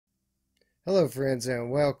Hello, friends, and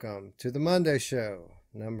welcome to the Monday Show,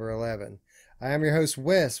 number 11. I am your host,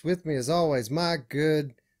 Wes. With me, as always, my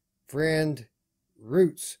good friend,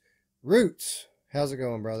 Roots. Roots, how's it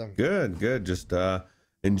going, brother? Good, good. Just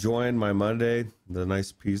enjoying my Monday, the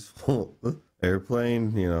nice peaceful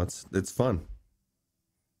airplane, it's fun.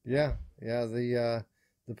 Yeah, the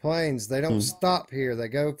planes, they don't stop here. They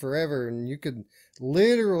go forever, and you could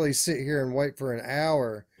literally sit here and wait for an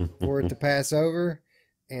hour for it to pass over,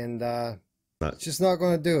 and not it's just not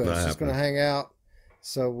going to do it. not It's just going to happening. hang out.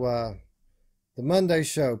 So, the Monday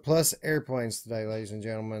Show plus airplanes today, ladies and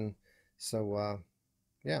gentlemen. So,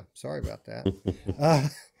 yeah, sorry about that. Uh,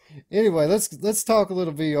 anyway, let's talk a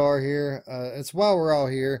little VR here. It's why we're all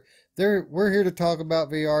here. We're here to talk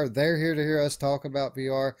about VR. They're here to hear us talk about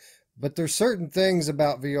VR. But there's certain things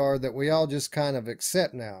about VR that we all just kind of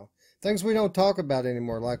accept now. Things we don't talk about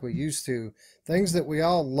anymore like we used to. Things that we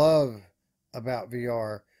all love about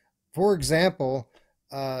VR. For example,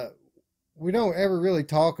 uh, we don't ever really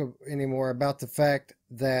talk anymore about the fact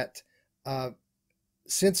that uh,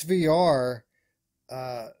 since VR,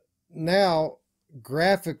 uh, now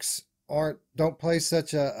graphics aren't don't play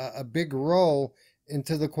such a big role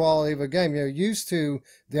into the quality of a game. Used to,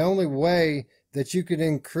 the only way that you could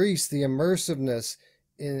increase the immersiveness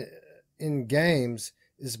in games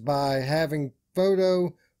is by having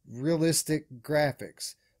photo realistic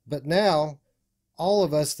graphics. But now, all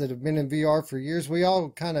of us that have been in VR for years, we all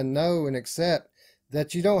kind of know and accept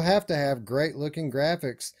that you don't have to have great looking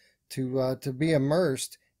graphics to be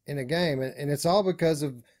immersed in a game, and it's all because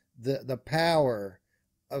of the power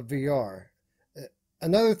of VR.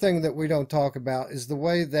 Another thing that we don't talk about is the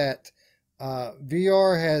way that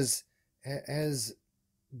VR has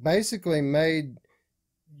basically made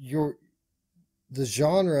your the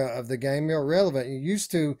genre of the game irrelevant.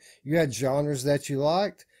 You had genres that you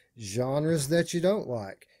liked, genres that you don't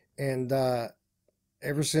like, and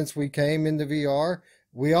ever since we came into VR,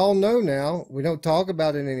 we all know now. We don't talk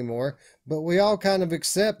about it anymore, but we all kind of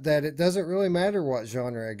accept that it doesn't really matter what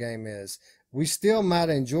genre a game is. We still might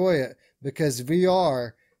enjoy it because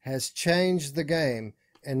VR has changed the game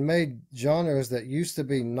and made genres that used to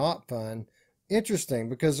be not fun interesting,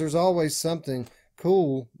 because there's always something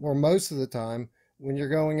cool, or most of the time when you're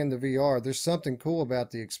going into VR, there's something cool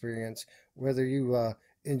about the experience, whether you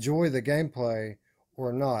enjoy the gameplay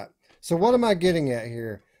or not. So, what am I getting at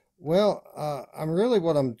here? Well,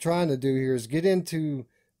 what I'm trying to do here is get into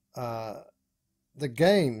uh, the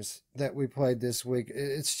games that we played this week.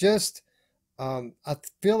 It's just, I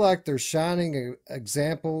feel like they're shining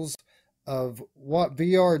examples of what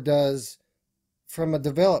VR does from a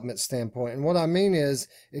development standpoint. And what I mean is,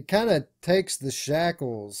 it kind of takes the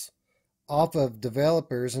shackles off of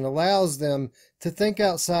developers and allows them to think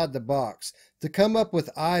outside the box, to come up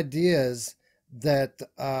with ideas that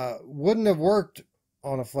wouldn't have worked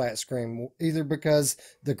on a flat screen, either because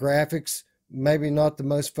the graphics maybe not the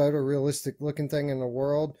most photorealistic looking thing in the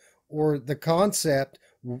world, or the concept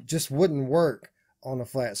just wouldn't work on a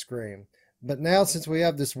flat screen. But now, since we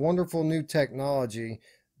have this wonderful new technology,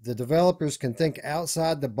 the developers can think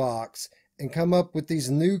outside the box and come up with these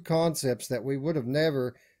new concepts that we would have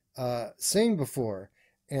never seen before.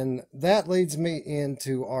 And that leads me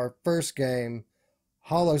into our first game,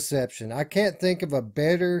 Holoception. I can't think of a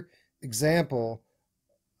better example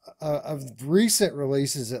of recent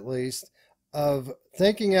releases, at least, of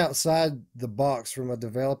thinking outside the box from a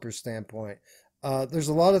developer standpoint. There's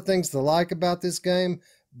a lot of things to like about this game,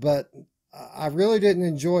 but I really didn't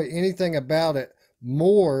enjoy anything about it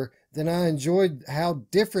more than I enjoyed how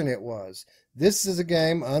different it was. This is a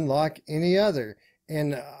game unlike any other,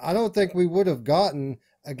 and I don't think we would have gotten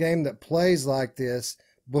a game that plays like this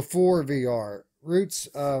before VR. Roots,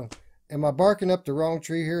 am I barking up the wrong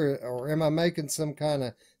tree here, or am I making some kind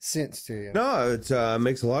of sense to you? No, it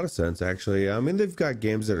makes a lot of sense actually. I mean, they've got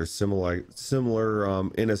games that are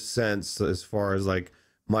similar in a sense, as far as like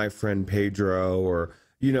My Friend Pedro, or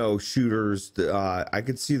shooters. I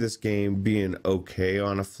could see this game being okay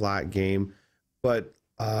on a flat game, but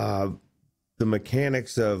the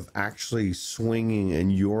mechanics of actually swinging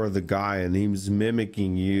and you're the guy and he's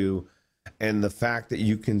mimicking you, and the fact that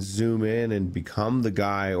you can zoom in and become the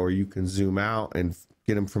guy, or you can zoom out and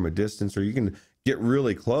get him from a distance, or you can get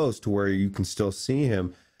really close to where you can still see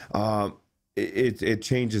him. It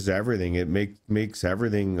changes everything. It makes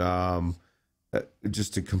everything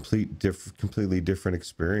just a completely different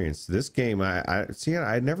experience. This game, I see.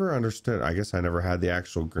 I never understood. I guess I never had the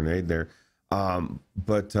actual grenade there,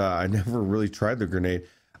 but I never really tried the grenade.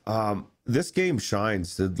 This game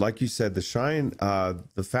shines, like you said, the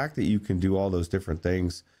fact that you can do all those different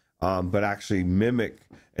things, but actually mimic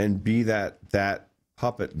and be that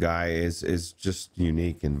puppet guy is just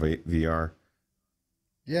unique in VR.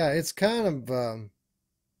 Yeah, it's kind of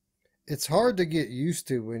it's hard to get used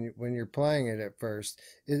to when you're playing it at first.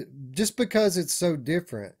 Just because it's so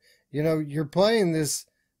different. You know, you're playing this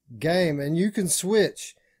game and you can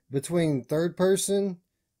switch between third person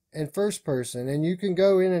and first person, and you can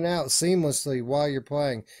go in and out seamlessly while you're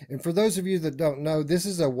playing. And for those of you that don't know, this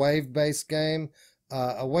is a wave-based game,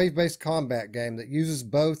 a wave-based combat game that uses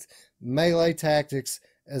both melee tactics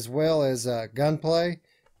as well as gunplay.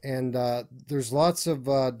 And there's lots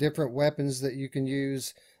of different weapons that you can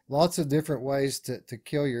use, lots of different ways to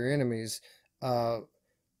kill your enemies.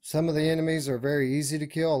 Some of the enemies are very easy to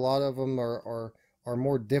kill. A lot of them are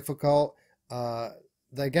more difficult.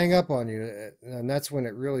 They gang up on you, and that's when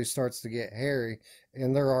it really starts to get hairy.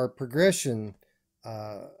 And there are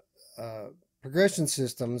uh, progression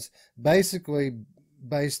systems, basically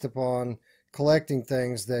based upon collecting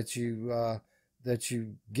things that you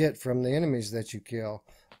get from the enemies that you kill.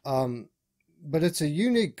 Um, but it's a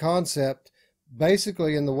unique concept,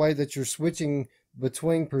 basically in the way that you're switching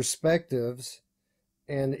between perspectives,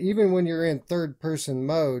 and even when you're in third person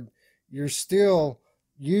mode, you're still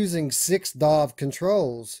using 6 DOV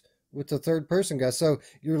controls with the third person guy. So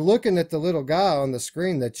you're looking at the little guy on the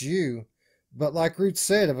screen, that's you. But like Root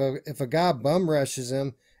said, if a guy bum rushes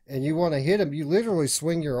him and you want to hit him, you literally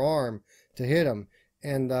swing your arm to hit him.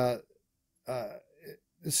 And uh,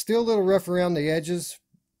 it's still a little rough around the edges.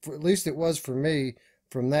 At least it was for me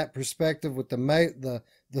from that perspective. With the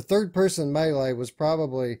third person melee was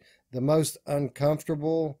probably the most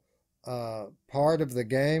uncomfortable part of the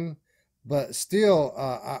game. But still,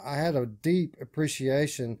 I had a deep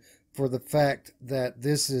appreciation for the fact that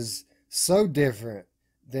this is so different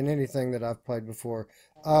than anything that I've played before.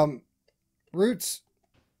 Roots,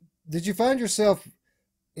 did you find yourself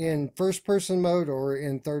in first person mode or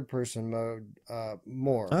in third person mode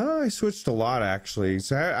more? I switched a lot actually.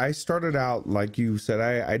 So I started out like you said.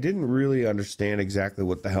 I didn't really understand exactly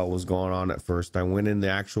what the hell was going on at first. I went in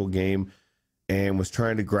the actual game and was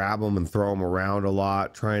trying to grab them and throw them around a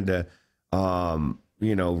lot, trying to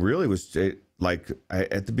really was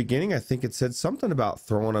at the beginning, I think it said something about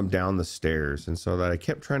throwing them down the stairs. And so that I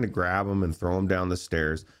kept trying to grab them and throw them down the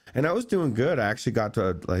stairs. And I was doing good. I actually got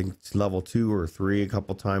to like level 2 or 3 a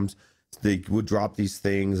couple times. They would drop these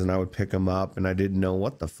things and I would pick them up and I didn't know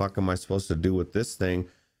what the fuck am I supposed to do with this thing.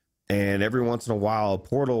 And every once in a while a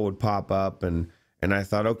portal would pop up and I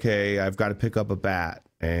thought, okay, I've got to pick up a bat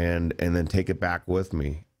and then take it back with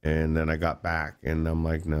me. And then I got back and I'm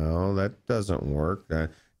like, no, that doesn't work. That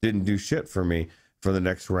didn't do shit for me for the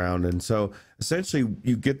next round. And so essentially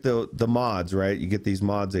you get the mods, right? You get these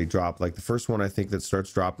mods they drop. Like the first one I think that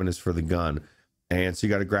starts dropping is for the gun. And so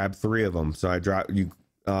you got to grab 3 of them. So I drop you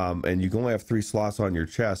and you can only have 3 slots on your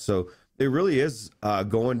chest. So it really is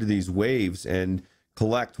go into these waves and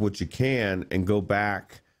collect what you can and go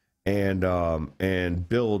back and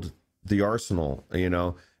build the arsenal,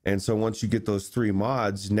 And so once you get those 3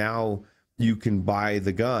 mods, now you can buy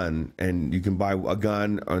the gun and you can buy a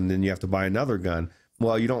gun and then you have to buy another gun.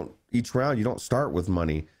 Well, each round you don't start with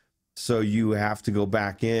money. So you have to go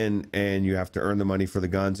back in and you have to earn the money for the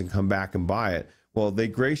guns and come back and buy it. Well, they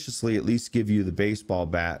graciously at least give you the baseball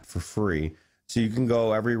bat for free. So you can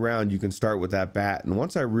go every round, you can start with that bat. And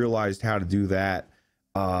once I realized how to do that,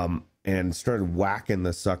 and started whacking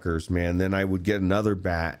the suckers, man, then I would get another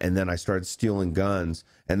bat and then I started stealing guns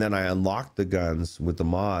and then I unlocked the guns with the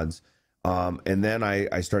mods. And then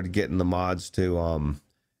I started getting the mods to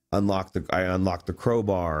unlocked the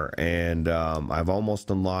crowbar, and I've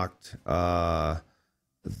almost unlocked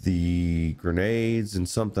the grenades and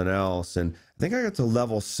something else, and I think I got to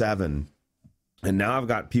level 7, and now I've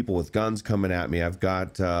got people with guns coming at me. I've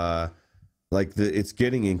got it's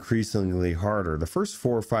getting increasingly harder. The first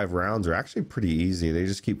 4 or 5 rounds are actually pretty easy. They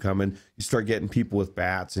just keep coming. You start getting people with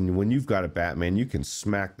bats, and when you've got a bat, man, you can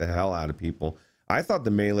smack the hell out of people. I thought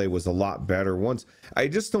the melee was a lot better once. I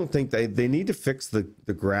just don't think they need to fix the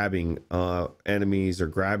grabbing enemies or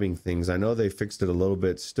grabbing things. I know they fixed it a little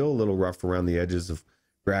bit, still a little rough around the edges of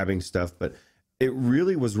grabbing stuff, but it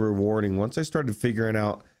really was rewarding once I started figuring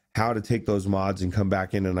out how to take those mods and come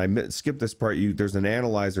back in. And I skipped this part. There's an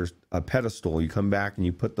analyzer, a pedestal. You come back and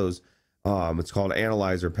you put those, it's called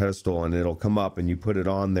analyzer pedestal, and it'll come up and you put it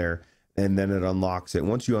on there and then it unlocks it.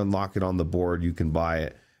 Once you unlock it on the board, you can buy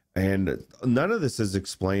it. And none of this is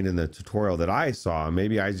explained in the tutorial that I saw.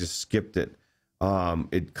 Maybe I just skipped it.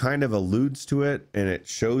 It kind of alludes to it and it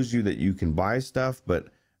shows you that you can buy stuff, but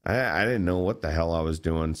I didn't know what the hell I was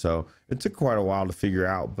doing. So it took quite a while to figure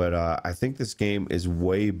out, but I think this game is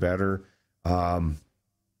way better.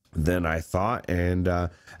 than I thought. And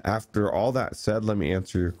after all that said, let me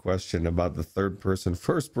answer your question about the third person,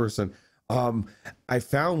 first person. I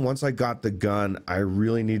found once I got the gun, I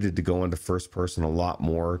really needed to go into first person a lot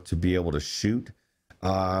more to be able to shoot.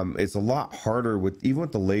 It's a lot harder with even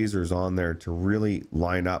with the lasers on there to really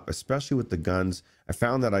line up, especially with the guns. I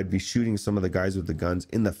found that I'd be shooting some of the guys with the guns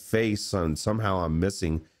in the face and somehow I'm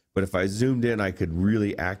missing. But if I zoomed in, I could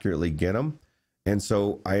really accurately get them. And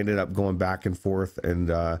so I ended up going back and forth. And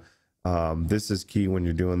this is key when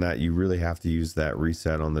you're doing that. You really have to use that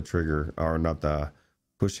reset on the trigger, or not the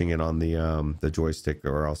pushing it on the joystick,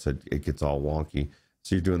 or else it gets all wonky.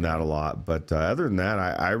 So you're doing that a lot. But other than that,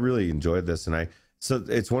 I really enjoyed this. And so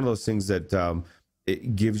it's one of those things that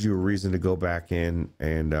it gives you a reason to go back in,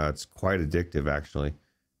 and it's quite addictive, actually.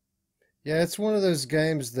 Yeah, it's one of those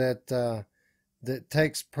games that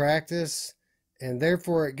takes practice, and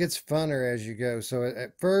therefore it gets funner as you go. So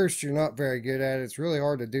at first you're not very good at it. It's really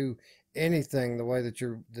hard to do anything the way that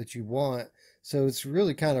you want. So it's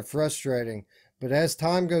really kind of frustrating. But as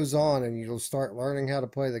time goes on and you'll start learning how to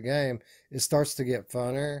play the game, it starts to get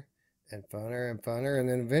funner and funner and funner, and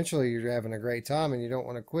then eventually you're having a great time and you don't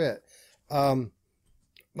want to quit. Um,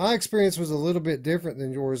 my experience was a little bit different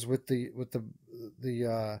than yours with the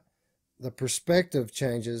perspective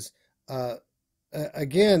changes. Uh,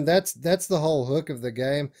 Again, that's the whole hook of the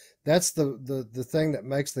game. That's the thing that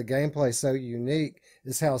makes the gameplay so unique,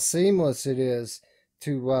 is how seamless it is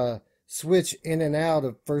to switch in and out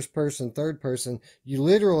of first person, third person. You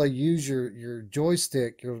literally use your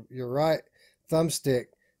joystick, your right thumbstick,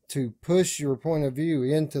 to push your point of view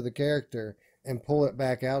into the character and pull it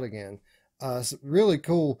back out again. It's really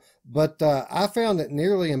cool, but I found it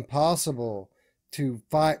nearly impossible to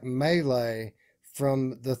fight melee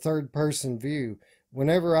from the third person view.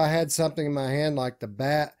 Whenever I had something in my hand like the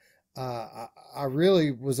bat, I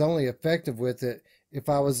really was only effective with it if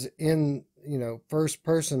I was in, first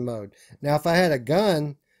person mode. Now, if I had a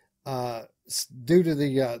gun, due to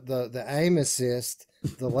the aim assist,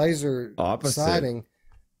 the laser Opposite sighting,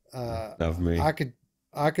 of me.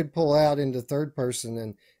 I could pull out into third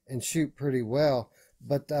person and shoot pretty well.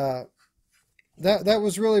 But that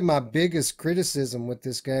was really my biggest criticism with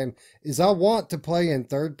this game, is I want to play in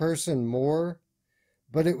third person more,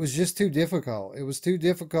 but it was just too difficult. It was too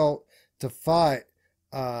difficult to fight,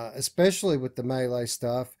 especially with the melee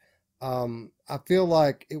stuff. I feel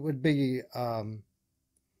like it would be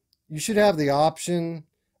you should have the option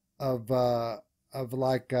of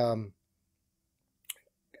like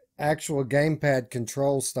actual gamepad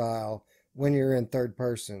control style when you're in third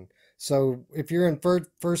person. So if you're in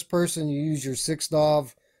first person, you use your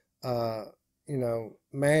 6DOV,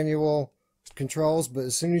 manual controls. But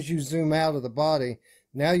as soon as you zoom out of the body,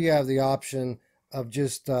 now you have the option of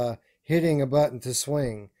just hitting a button to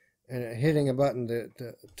swing and hitting a button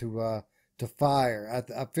to fire.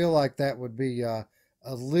 I feel like that would be a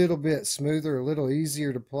little bit smoother, a little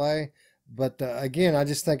easier to play. But again, I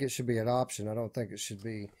just think it should be an option. I don't think it should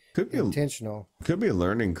be Could be intentional. could be a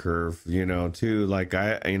learning curve, too. Like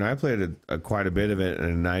I played quite a bit of it,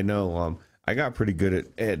 and I know I got pretty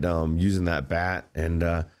good at using that bat, and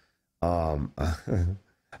I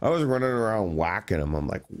was running around whacking them. I'm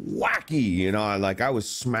like wacky, I was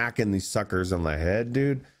smacking these suckers on the head,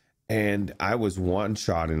 dude, and I was one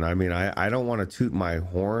shotting. I mean, I don't want to toot my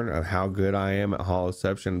horn of how good I am at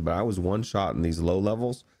holoception, but I was one shot in these low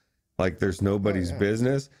levels, like there's Oh nobody's yeah.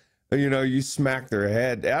 business. You smack their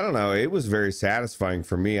head. I don't know. It was very satisfying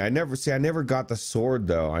for me. I never got the sword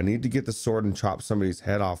though. I need to get the sword and chop somebody's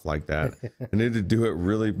head off like that. I need to do it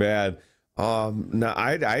really bad. No,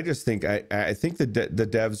 I just think I think the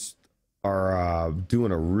devs are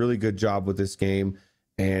doing a really good job with this game.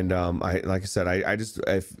 And like I said, I just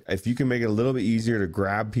if you can make it a little bit easier to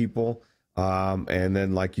grab people, and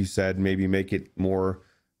then like you said, maybe make it more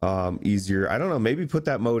easier. I don't know, maybe put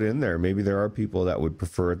that mode in there. Maybe there are people that would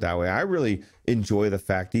prefer it that way. I really enjoy the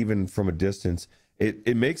fact, even from a distance,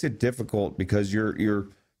 it makes it difficult because you're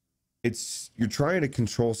trying to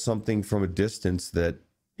control something from a distance that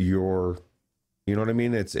you know what I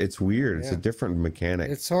mean? It's weird. It's a Yeah. different mechanic.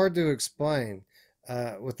 It's hard to explain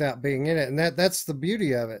without being in it, and that's the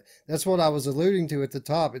beauty of it. That's what I was alluding to at the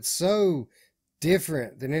top. It's so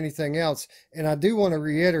different than anything else, and I do want to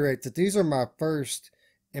reiterate that these are my first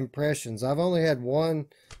impressions. I've only had one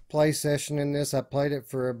play session in this. I played it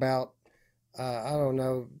for about I don't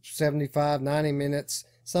know, 75, 90 minutes,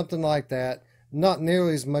 something like that. Not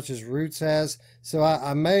nearly as much as Roots has, so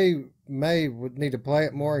I may would need to play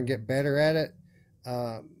it more and get better at it.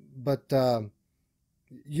 Uh, but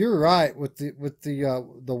you're right with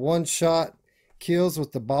the one shot kills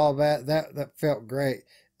with the ball bat. That felt great.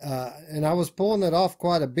 And I was pulling it off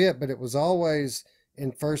quite a bit, but it was always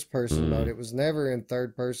in first person mode. Mm. It was never in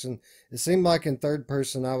third person. It seemed like in third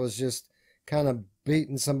person, I was just kind of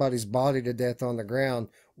beating somebody's body to death on the ground,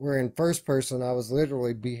 where in first person, I was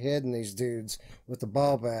literally beheading these dudes with a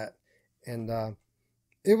ball bat. And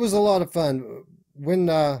it was a lot of fun. When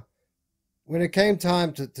it came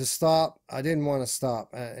time to stop, I didn't want to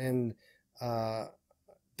stop. And uh,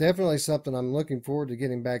 definitely something I'm looking forward to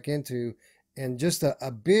getting back into. And just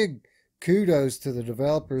a big kudos to the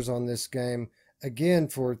developers on this game again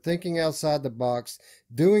for thinking outside the box,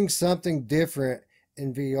 doing something different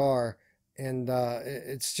in VR. And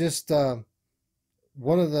it's just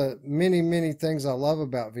one of the many, many things I love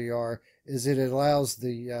about VR is it allows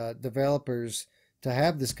the developers to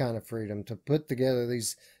have this kind of freedom to put together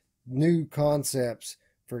these new concepts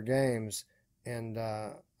for games. And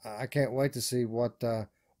I can't wait to see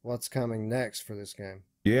what's coming next for this game.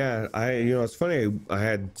 Yeah, it's funny. I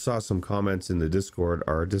had saw some comments in the Discord,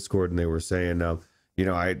 our Discord, and they were saying,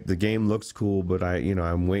 the game looks cool, but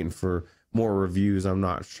I'm waiting for more reviews. I'm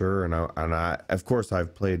not sure, and I, of course,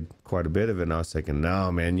 I've played quite a bit of it, and I was thinking,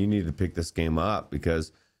 no, man, you need to pick this game up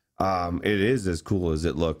because, it is as cool as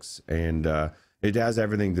it looks, and it has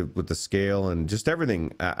everything with the scale and just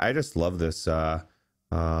everything. I just love this. This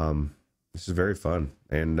is very fun,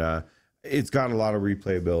 and it's got a lot of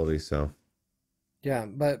replayability. So. Yeah,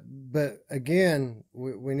 but again,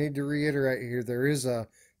 we need to reiterate here there is a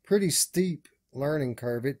pretty steep learning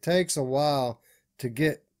curve. It takes a while to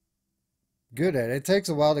get good at it. It takes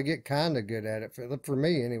a while to get kind of good at it. For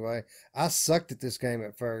me, anyway, I sucked at this game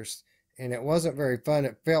at first, and it wasn't very fun.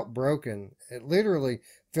 It felt broken. It literally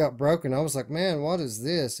felt broken. I was like, man, what is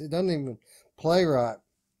this? It doesn't even play right.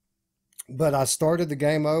 But I started the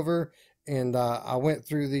game over, and I went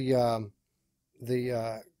through the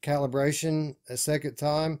calibration a second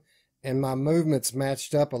time, and my movements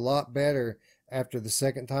matched up a lot better after the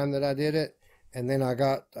second time that I did it. And then I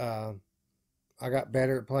got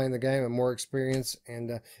better at playing the game and more experience.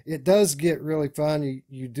 And it does get really fun.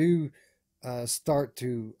 You do start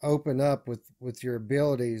to open up with your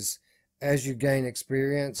abilities as you gain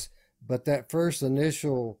experience. But that first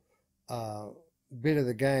initial bit of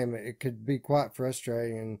the game, it could be quite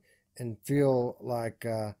frustrating and feel like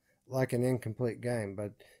an incomplete game.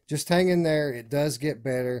 But just hang in there. It does get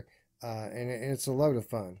better, and it's a load of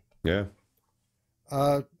fun. Yeah.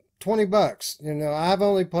 Uh, $20. I've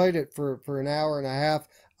only played it for an hour and a half.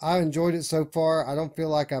 I enjoyed it so far. I don't feel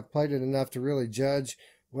like I've played it enough to really judge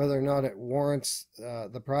whether or not it warrants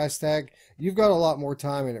the price tag. You've got a lot more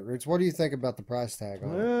time in it, Roots. What do you think about the price tag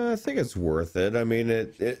on it? I think it's worth it. I mean,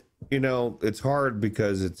 it's hard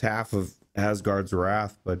because it's half of Asgard's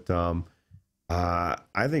Wrath, but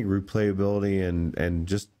I think replayability and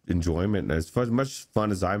just enjoyment, as much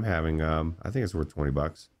fun as I'm having, I think it's worth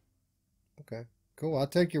 $20. Okay, cool. I'll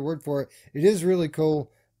take your word for it. It is really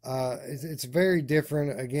cool. It's very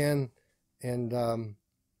different again, and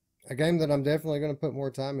a game that I'm definitely going to put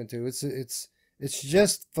more time into. It's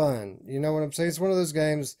just fun. You know what I'm saying? It's one of those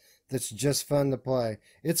games that's just fun to play.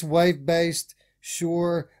 It's wave based,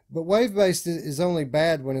 sure, but wave based is only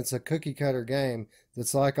bad when it's a cookie cutter game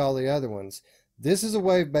that's like all the other ones. This is a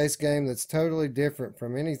wave-based game that's totally different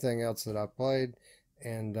from anything else that I've played,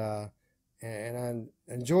 and I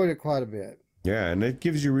enjoyed it quite a bit. Yeah, and it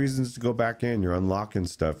gives you reasons to go back in. You're unlocking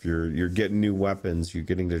stuff. You're getting new weapons. You're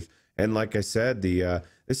getting to, and like I said,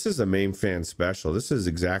 this is a main fan special. This is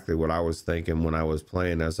exactly what I was thinking when I was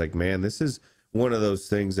playing. I was like, man, this is one of those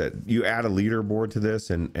things that you add a leaderboard to this,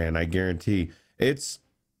 and I guarantee it's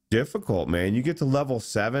difficult, man. You get to level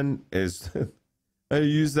 7 is. I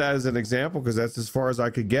use that as an example because that's as far as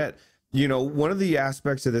I could get. One of the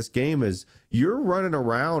aspects of this game is you're running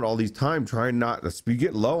around all these time trying not to, you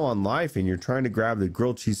get low on life and you're trying to grab the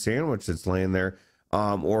grilled cheese sandwich that's laying there.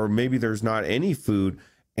 Or maybe there's not any food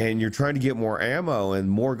and you're trying to get more ammo and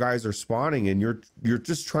more guys are spawning and you're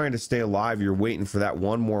just trying to stay alive. You're waiting for that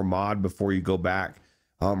one more mod before you go back.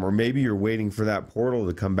 Or maybe you're waiting for that portal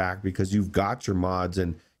to come back because you've got your mods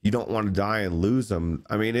and you don't want to die and lose them.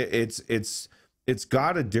 I mean, it's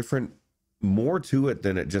got a different more to it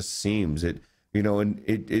than it just seems. And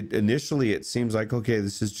it initially it seems like, okay,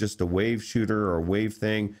 this is just a wave shooter or a wave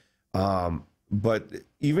thing. But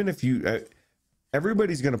even if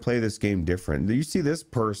everybody's going to play this game different. You see this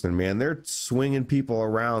person, man, they're swinging people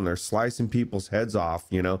around. They're slicing people's heads off.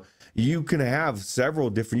 You can have several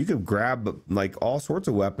different, you can grab like all sorts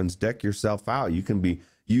of weapons, deck yourself out. You can be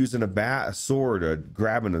using a bat, a sword, or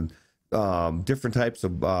grabbing different types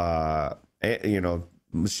of,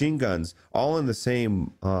 machine guns all in the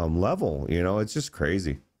same level. It's just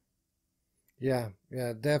crazy. Yeah,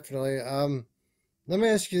 definitely. Let me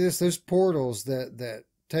ask you this: those portals that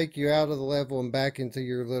take you out of the level and back into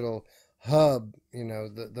your little hub,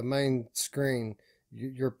 the main screen,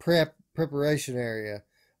 your preparation area.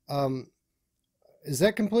 Um, is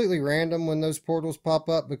that completely random when those portals pop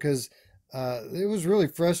up? Because it was really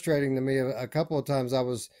frustrating to me. A couple of times I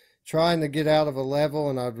was trying to get out of a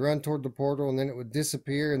level and I'd run toward the portal and then it would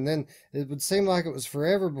disappear and then it would seem like it was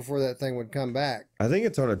forever before that thing would come back. I think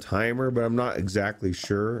it's on a timer, but I'm not exactly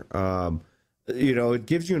sure. It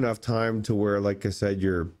gives you enough time to where, like I said,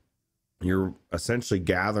 you're essentially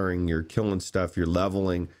gathering, you're killing stuff, you're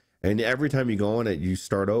leveling, and every time you go in it, you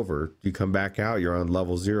start over. You come back out, you're on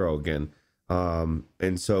level 0 again.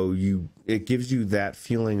 And so it gives you that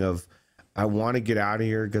feeling of, I want to get out of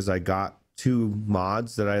here because I got 2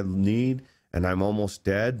 mods that I need and I'm almost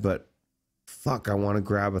dead, but fuck, I want to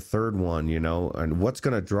grab a third one, and what's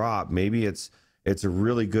going to drop? Maybe it's a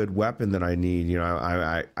really good weapon that I need.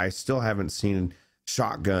 I still haven't seen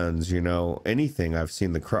shotguns, anything. I've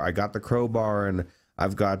seen I got the crowbar and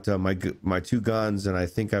I've got my 2 guns, and I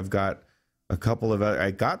think I've got a couple of I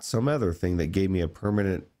got some other thing that gave me a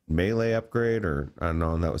permanent melee upgrade, or I don't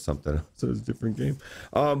know, and that was something else. It was a different game.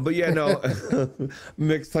 But yeah, no,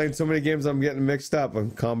 playing so many games, I'm getting mixed up.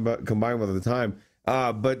 I'm combined with the time.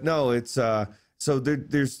 But no, it's so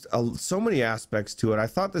there's so many aspects to it. I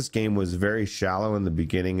thought this game was very shallow in the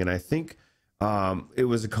beginning, and I think it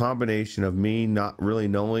was a combination of me not really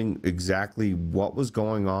knowing exactly what was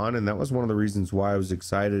going on, and that was one of the reasons why I was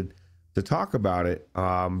excited to talk about it,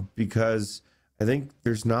 because I think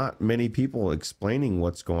there's not many people explaining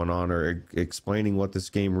what's going on or explaining what this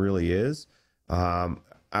game really is.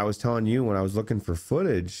 I was telling you, when I was looking for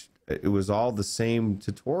footage, it was all the same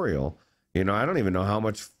tutorial. I don't even know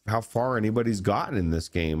how far anybody's gotten in this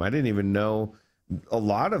game. I didn't even know a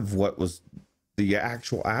lot of what was the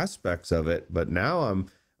actual aspects of it. But now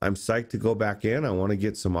I'm psyched to go back in. I want to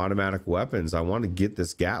get some automatic weapons. I want to get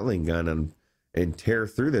this Gatling gun and tear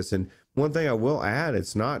through this. And one thing I will add,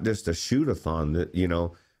 it's not just a shoot-a-thon that,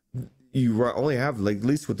 you only have, like, at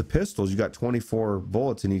least with the pistols, you got 24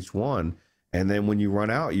 bullets in each one. And then when you run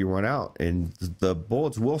out, and the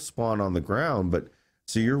bullets will spawn on the ground, but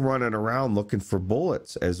so you're running around looking for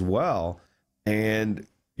bullets as well. And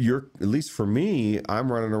at least for me,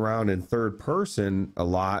 I'm running around in third person a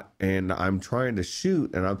lot, and I'm trying to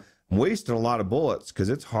shoot, and I'm wasting a lot of bullets because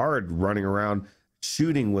it's hard running around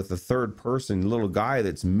shooting with a third person little guy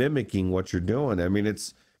that's mimicking what you're doing. I mean,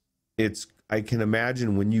 it's I can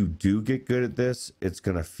imagine when you do get good at this, it's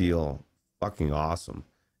gonna feel fucking awesome.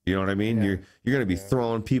 You know what I mean? Yeah. You're gonna be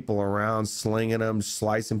throwing people around, slinging them,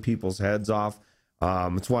 slicing people's heads off.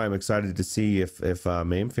 That's why I'm excited to see if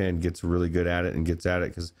Mainfan gets really good at it and gets at it,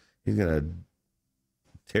 because he's gonna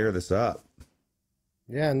tear this up.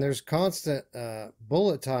 Yeah, and there's constant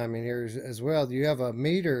bullet time in here as well. You have a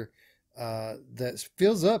meter that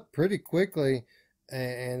fills up pretty quickly,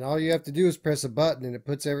 and all you have to do is press a button and it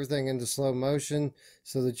puts everything into slow motion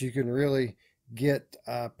so that you can really get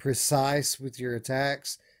precise with your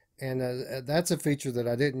attacks. And that's a feature that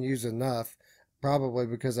I didn't use enough, probably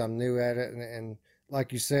because I'm new at it, and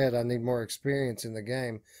like you said, I need more experience in the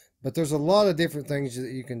game. But there's a lot of different things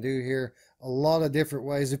that you can do here, a lot of different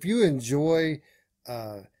ways. If you enjoy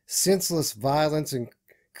senseless violence and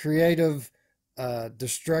creative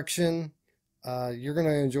destruction, you're going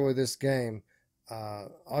to enjoy this game.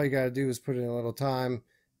 All you got to do is put in a little time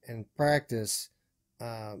and practice,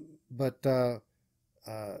 but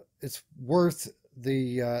it's worth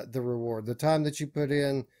the reward. The time that you put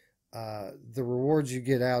in, the rewards you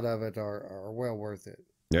get out of it are well worth it.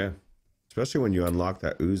 Yeah, especially when you unlock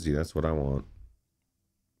that Uzi. That's what I want.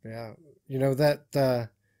 Yeah, that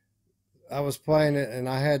I was playing it, and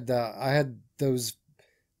I had those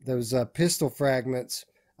pistol fragments.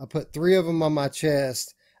 I put 3 of them on my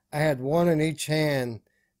chest. I had 1 in each hand,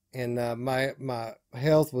 and my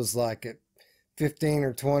health was like at 15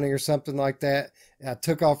 or 20 or something like that. I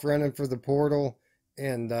took off running for the portal,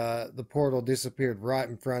 and the portal disappeared right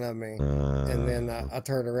in front of me. And then I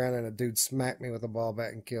turned around, and a dude smacked me with a ball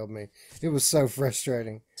bat and killed me. It was so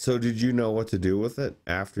frustrating. So did you know what to do with it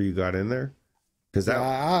after you got in there? Because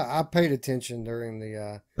I paid attention during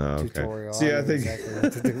the tutorial. See, I think exactly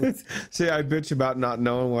what to do with it. See, I bitch about not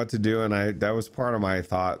knowing what to do, and that was part of my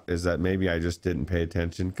thought, is that maybe I just didn't pay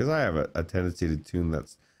attention, because I have a tendency to tune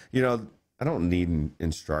that's, I don't need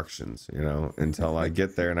instructions, until I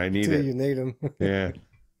get there and I need it. You need them. Yeah,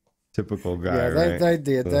 typical guy. Yeah, right? they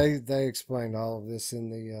did. So. They explained all of this in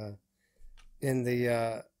the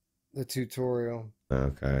tutorial.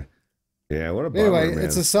 Okay. Yeah, what a bummer, anyway, man.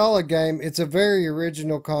 It's a solid game. It's a very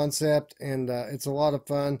original concept, and it's a lot of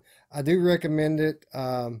fun. I do recommend it.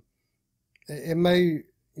 it may,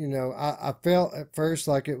 I felt at first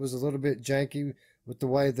like it was a little bit janky with the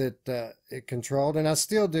way that it controlled, and I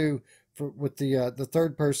still do with the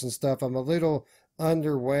third person stuff. I'm a little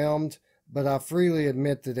underwhelmed, but I freely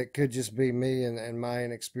admit that it could just be me and my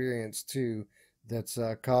inexperience too that's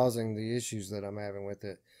causing the issues that I'm having with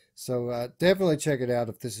it. So definitely check it out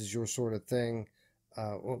if this is your sort of thing.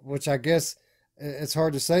 Which I guess it's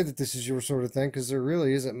hard to say that this is your sort of thing because there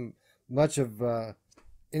really isn't much of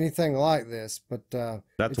anything like this. But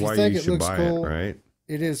That's if you why think you it should looks buy cool, it, right?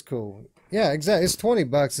 it is cool. Yeah, exactly. It's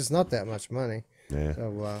 $20. It's not that much money. Yeah.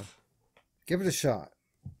 So give it a shot.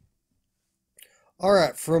 All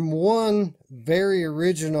right, from one very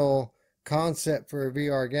original concept for a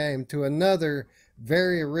VR game to another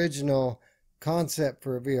very original concept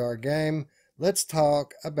for a VR game, let's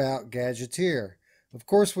talk about Gadgeteer. Of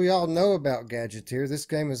course, we all know about Gadgeteer. This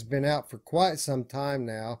game has been out for quite some time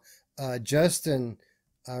now. Justin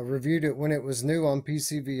reviewed it when it was new on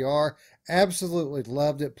PC VR. Absolutely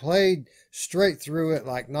loved it. Played straight through it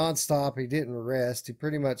like nonstop. He didn't rest. He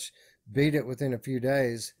pretty much beat it within a few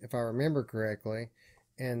days, if I remember correctly.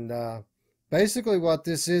 And basically what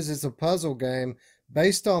this is a puzzle game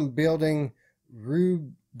based on building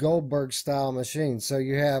Rube Goldberg style machines. So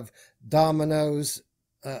you have dominoes,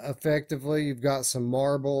 effectively. You've got some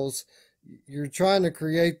marbles. You're trying to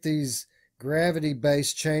create these gravity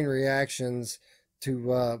based chain reactions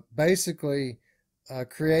to basically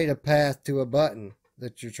create a path to a button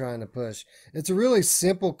that you're trying to push. It's a really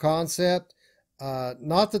simple concept,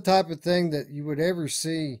 not the type of thing that you would ever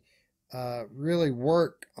see really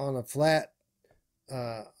work on a flat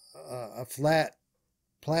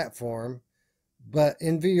platform. But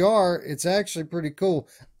in VR, it's actually pretty cool.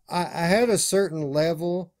 I had a certain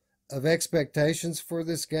level of expectations for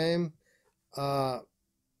this game, but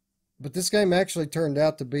this game actually turned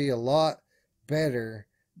out to be a lot better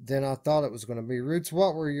than I thought it was going to be. Roots,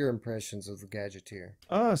 what were your impressions of the Gadgeteer?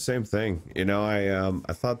 Same thing.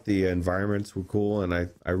 I thought the environments were cool, and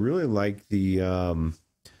I really like the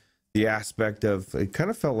aspect of it. Kind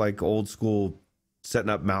of felt like old school setting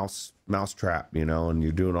up mousetrap, and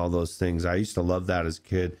you're doing all those things. I used to love that as a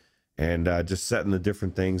kid, and just setting the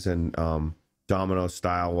different things and domino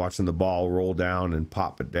style, watching the ball roll down and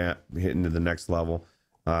pop it down, hitting to the next level.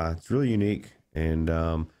 It's really unique, and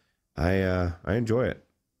I enjoy it.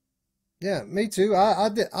 Yeah, me too.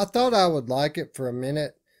 I thought I would like it for a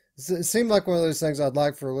minute. It seemed like one of those things I'd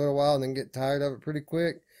like for a little while and then get tired of it pretty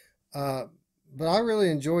quick. But I really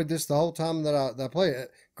enjoyed this the whole time that I played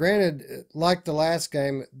it. Granted, like the last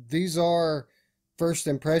game, these are first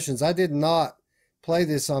impressions. I did not play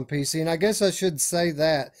this on PC, and I guess I should say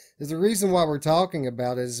that is the reason why we're talking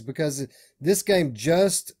about it is because this game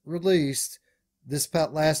just released this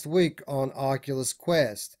last week on Oculus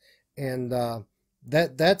Quest, and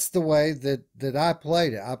that's the way that I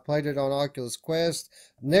played it. I played it on Oculus Quest.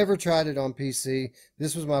 Never tried it on PC.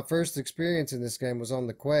 This was my first experience in this game was on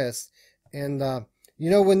the Quest. And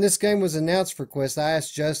when this game was announced for Quest, I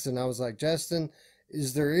asked Justin. I was like, Justin,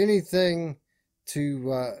 is there anything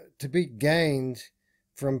to be gained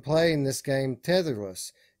from playing this game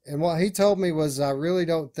tetherless? And what he told me was, I really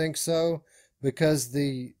don't think so, because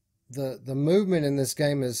the movement in this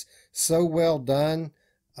game is so well done.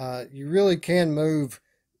 You really can move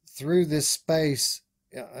through this space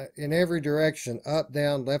in every direction, up,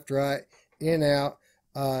 down, left, right, in, out.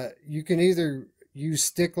 You can either use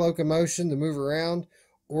stick locomotion to move around,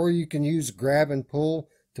 or you can use grab and pull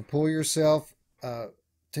to pull yourself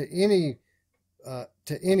to any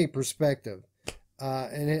perspective.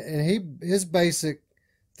 And his basic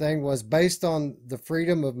thing was based on the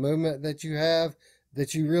freedom of movement that you have,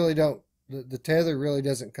 that you really don't, the tether really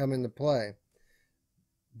doesn't come into play.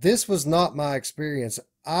 This was not my experience.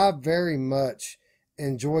 I very much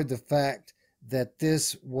enjoyed the fact that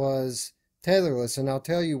this was tetherless, and I'll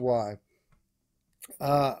tell you why.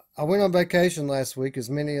 I went on vacation last week, as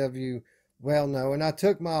many of you well know, and I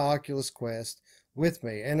took my Oculus Quest with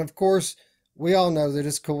me. And of course, we all know that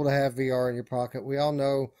it's cool to have VR in your pocket. We all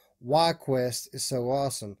know why Quest is so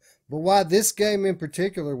awesome. But why this game in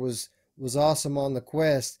particular was awesome on the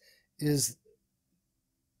Quest is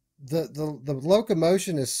the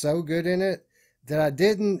locomotion is so good in it that I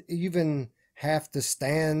didn't even have to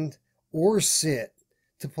stand or sit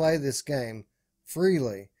to play this game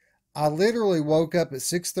freely. I literally woke up at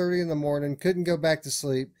 6:30 in the morning, couldn't go back to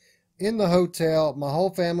sleep, in the hotel. My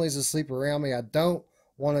whole family's asleep around me. I don't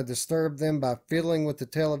want to disturb them by fiddling with the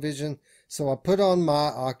television, so I put on my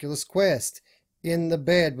Oculus Quest in the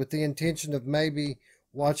bed with the intention of maybe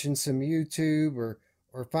watching some YouTube or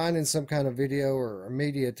finding some kind of video or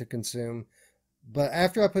media to consume. But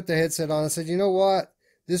after I put the headset on, I said, you know what?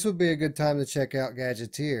 this would be a good time to check out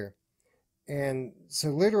Gadgeteer. And so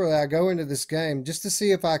literally I go into this game just to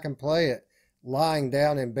see if I can play it lying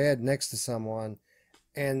down in bed next to someone.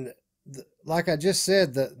 And like I just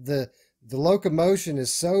said, the locomotion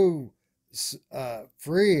is so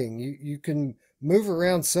freeing. You can move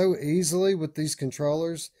around so easily with these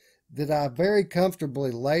controllers that I very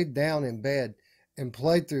comfortably laid down in bed and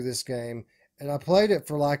played through this game. And I played it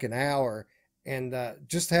for like an hour and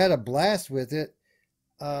just had a blast with it,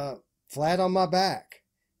 flat on my back.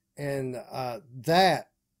 And that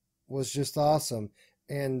was just awesome.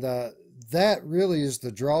 And that really is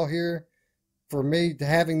the draw here for me,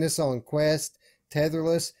 having this on Quest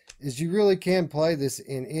tetherless, is you really can play this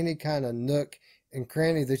in any kind of nook and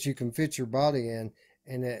cranny that you can fit your body in,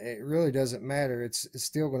 and it really doesn't matter. It's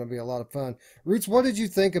still going to be a lot of fun. Roots, what did you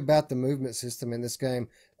think about the movement system in this game?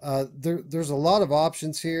 There's a lot of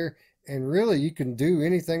options here, and really you can do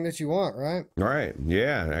anything that you want, right? Right.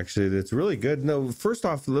 Yeah, actually, that's really good. No, first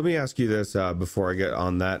off, let me ask you this before I get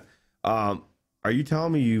on that. Are you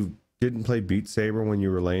telling me you didn't play Beat Saber when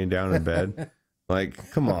you were laying down in bed?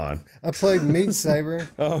 Like, come on. I played Meat Saber.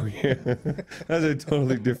 Oh, yeah. That's a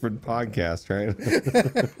totally different podcast, right?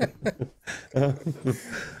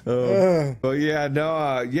 But yeah,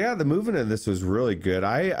 no, yeah, the movement of this was really good.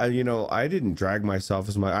 I didn't drag myself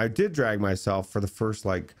as much. I did drag myself for the first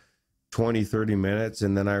like 20, 30 minutes.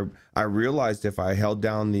 And then I realized if I held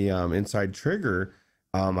down the inside trigger,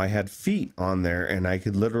 I had feet on there and I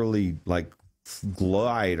could literally like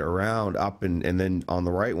glide around up and then on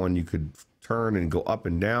the right one, you could turn and go up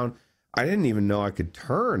and down. I didn't even know I could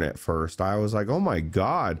turn at first. I was like, oh my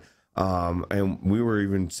God. And we were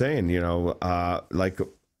even saying, like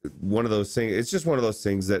one of those things, it's just one of those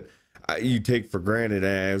things that you take for granted.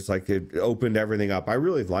 And it was like, it opened everything up. I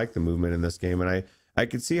really like the movement in this game. And I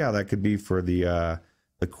could see how that could be for the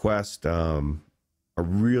Quest, a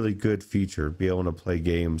really good feature, be able to play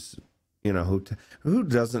games, who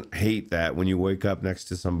doesn't hate that when you wake up next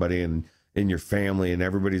to somebody and in your family and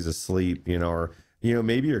everybody's asleep, or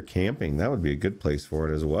maybe you're camping. That would be a good place for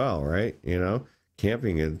it as well, right?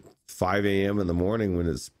 Camping at 5 a.m. in the morning when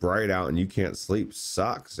it's bright out and you can't sleep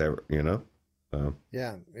sucks, so.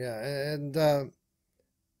 Yeah. And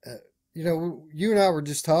you and I were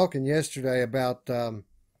just talking yesterday about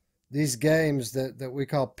these games that we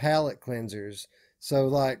call palate cleansers. So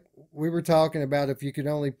like we were talking about, if you could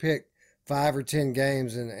only pick 5 or 10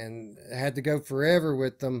 games and had to go forever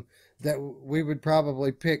with them, that we would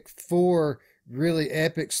probably pick 4 really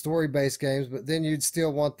epic story-based games, but then you'd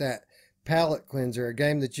still want that palate cleanser, a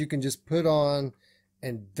game that you can just put on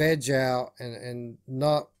and veg out and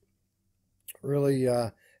not really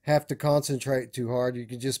have to concentrate too hard. You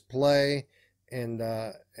can just play and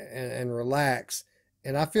relax.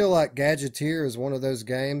 And I feel like Gadgeteer is one of those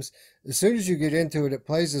games. As soon as you get into it, it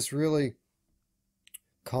plays this really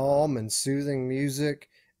calm and soothing music,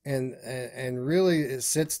 and really it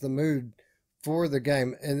sets the mood for the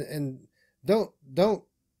game. And don't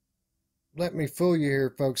let me fool you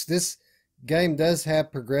here, folks. This game does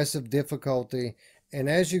have progressive difficulty, and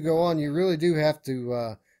as you go on, you really do have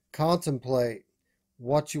to contemplate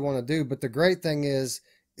what you want to do. But the great thing is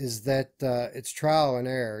that it's trial and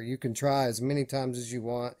error. You can try as many times as you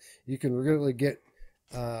want. You can really get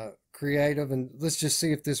creative, and let's just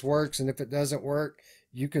see if this works. And if it doesn't work,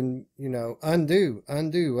 you can, undo,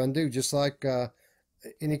 just like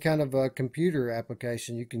any kind of a computer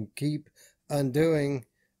application. You can keep undoing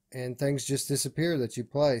and things just disappear that you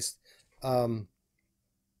placed. The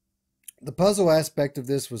puzzle aspect of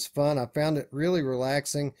this was fun. I found it really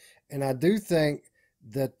relaxing, and I do think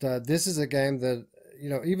that this is a game that,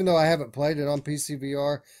 even though I haven't played it on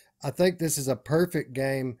PCVR, I think this is a perfect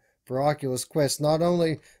game for Oculus Quest, not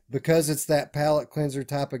only because it's that palate cleanser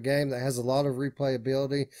type of game that has a lot of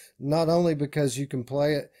replayability, not only because you can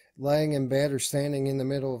play it laying in bed or standing in the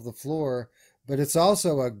middle of the floor, but it's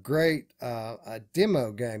also a great a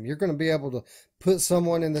demo game. You're going to be able to put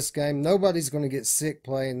someone in this game. Nobody's going to get sick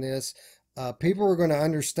playing this. People are going to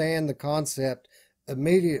understand the concept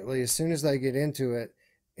immediately as soon as they get into it.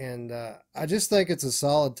 And I just think it's a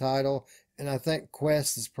solid title, and I think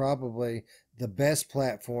Quest is probably the best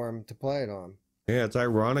platform to play it on. Yeah, it's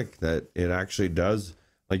ironic that it actually does,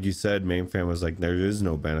 like you said, Mainfam was like, there is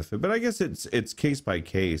no benefit, but I guess it's case by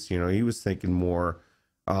case. He was thinking more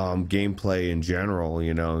gameplay in general.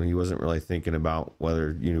 He wasn't really thinking about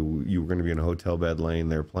whether you were going to be in a hotel bed laying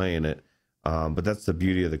there playing it. But that's the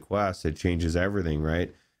beauty of the Quest. It changes everything,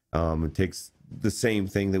 right? It takes the same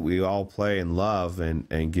thing that we all play and love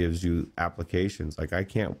and gives you applications. Like I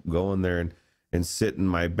can't go in there and sit in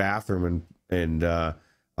my bathroom and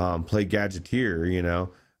play Gadgeteer,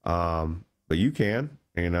 but you can.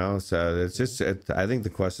 So it's just, I think the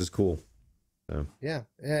Quest is cool. So. Yeah.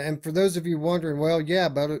 And for those of you wondering, well, yeah,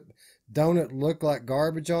 but don't it look like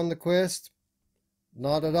garbage on the Quest?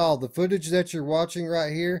 Not at all. The footage that you're watching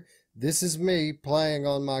right here, this is me playing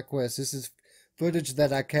on my Quest. This is footage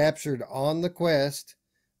that I captured on the Quest.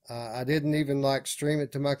 I didn't even like stream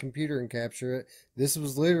it to my computer and capture it. This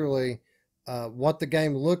was literally what the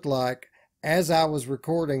game looked like as I was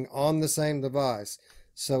recording on the same device.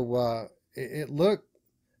 So it looked,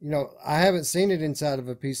 I haven't seen it inside of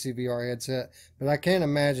a PC VR headset, but I can't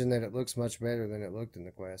imagine that it looks much better than it looked in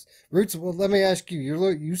the Quest. Roots, well, let me ask you.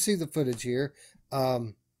 You see the footage here.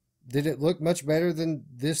 Did it look much better than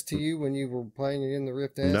this to you when you were playing it in the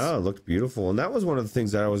Rift S? No, it looked beautiful, and that was one of the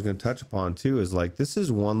things that I was going to touch upon too. Is like this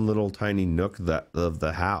is one little tiny nook of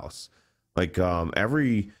the house. Like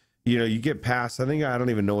every you get past. I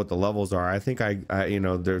don't even know what the levels are. I think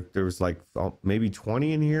there was like maybe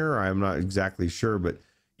 20 in here. I'm not exactly sure, but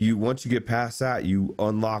once you get past that, you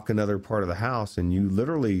unlock another part of the house, and you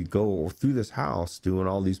literally go through this house doing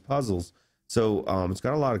all these puzzles. So it's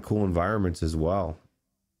got a lot of cool environments as well.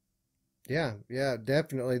 Yeah,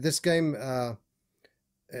 definitely. This game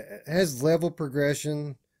has level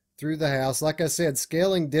progression through the house. Like I said,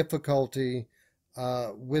 scaling difficulty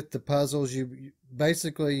with the puzzles. You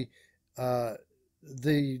basically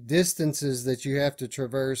the distances that you have to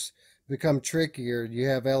traverse become trickier. You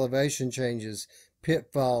have elevation changes,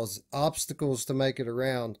 pitfalls, obstacles to make it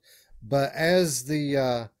around. But as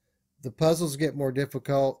the puzzles get more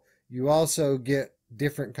difficult, you also get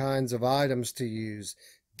different kinds of items to use,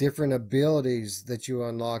 different abilities that you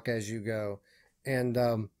unlock as you go, and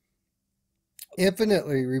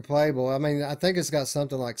infinitely replayable. I mean, I think it's got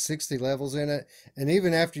something like 60 levels in it, and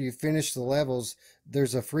even after you finish the levels,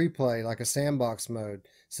 there's a free play, like a sandbox mode,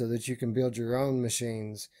 so that you can build your own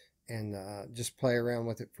machines and just play around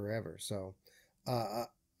with it forever. So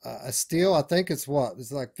a steal, I think it's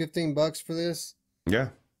like $15 for this. Yeah,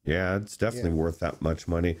 it's definitely worth that much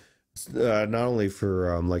money. Not only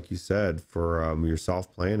for like you said, for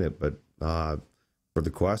yourself playing it, but for the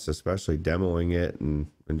Quest, especially demoing it and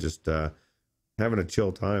just having a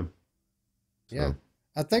chill time. So. Yeah,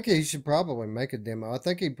 I think he should probably make a demo. I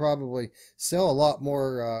think he'd probably sell a lot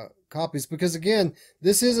more copies, because again,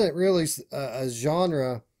 this isn't really a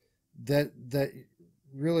genre that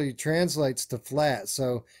really translates to flat.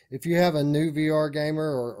 So if you have a new VR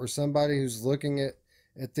gamer or somebody who's looking at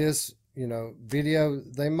this video,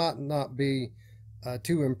 they might not be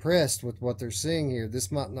too impressed with what they're seeing here.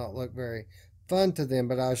 This might not look very fun to them,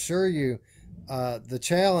 but I assure you, the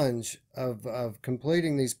challenge of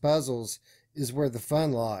completing these puzzles is where the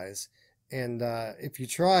fun lies. And if you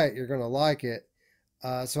try it, you're going to like it.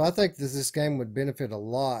 So I think this game would benefit a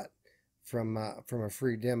lot from a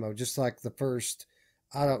free demo, just like the first,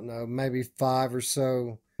 I don't know, maybe 5 or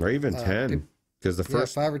so, or even 10. Because the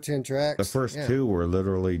first 5 or 10 tracks, the first 2 were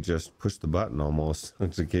literally just push the button almost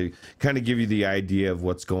to kind of give you the idea of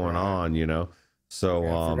what's going on, So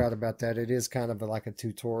I forgot about that. It is kind of like a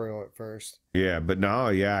tutorial at first. Yeah, but no,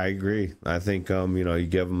 I agree. I think you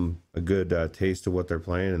give them a good taste of what they're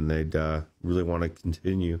playing, and they'd really want to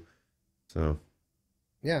continue. So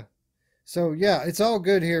yeah, it's all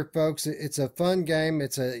good here, folks. It's a fun game.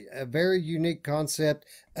 It's a very unique concept.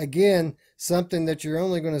 Again, something that you're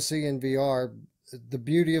only going to see in VR. The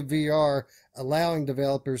beauty of VR allowing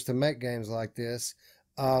developers to make games like this.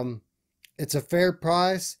 It's a fair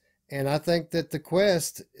price, and I think that the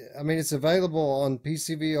Quest, I mean, it's available on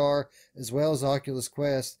PC VR as well as Oculus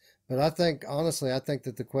Quest, but I think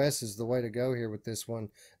that the Quest is the way to go here with this one,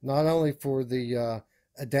 not only for the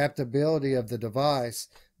adaptability of the device,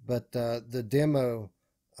 but the demo.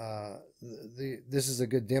 This is a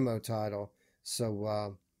good demo title,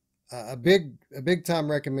 so a big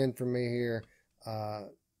time recommend from me here.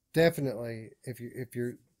 Definitely, if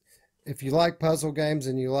you like puzzle games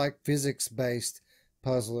and you like physics based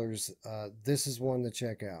puzzlers, this is one to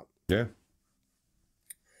check out. Yeah.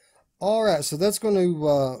 All right, so that's going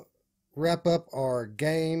to wrap up our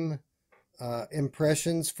game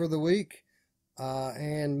impressions for the week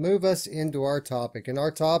and move us into our topic. And our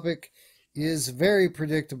topic is very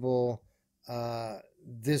predictable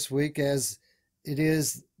this week, as it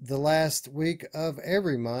is the last week of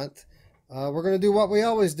every month. We're going to do what we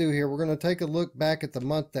always do here. We're going to take a look back at the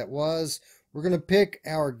month that was. We're going to pick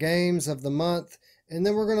our games of the month, and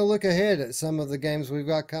then we're going to look ahead at some of the games we've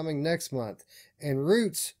got coming next month. And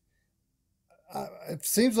Roots, it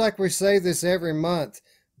seems like we say this every month,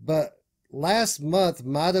 but last month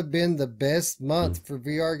might have been the best month for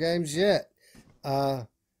VR games yet.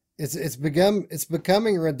 It's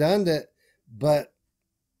becoming redundant, but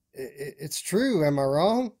It's true. Am I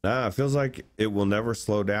wrong? Nah, it feels like it will never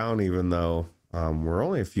slow down, even though we're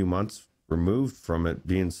only a few months removed from it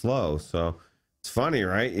being slow. So it's funny,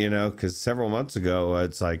 right? You know, because several months ago,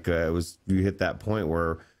 it's like it was you hit that point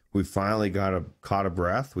where we finally caught a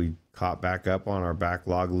breath. We caught back up on our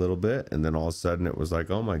backlog a little bit, and then all of a sudden it was like,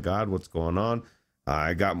 oh my God, what's going on?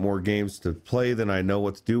 I got more games to play than I know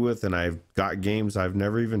what to do with, and I've got games I've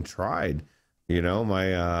never even tried. You know,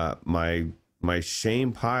 my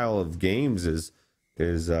shame pile of games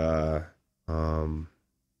is uh um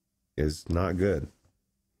is not good.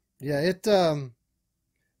 Yeah,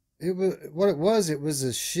 it was what it was. It was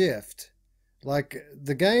a shift. Like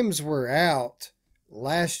the games were out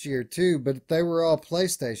last year too, but they were all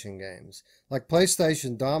PlayStation games. Like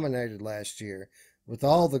PlayStation dominated last year with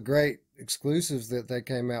all the great exclusives that they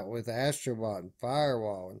came out with, Astrobot and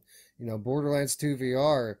Firewall and Borderlands 2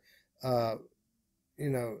 VR. Uh,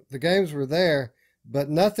 the games were there, but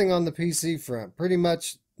nothing on the PC front. Pretty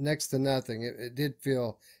much next to nothing. It did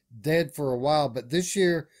feel dead for a while, but this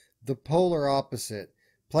year the polar opposite.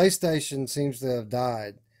 PlayStation seems to have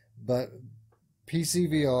died, but PC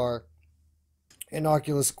VR and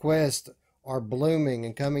Oculus Quest are blooming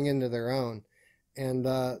and coming into their own. And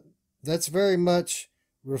that's very much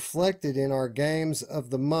reflected in our games of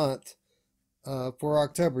the month for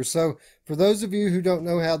October. So, for those of you who don't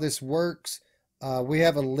know how this works, we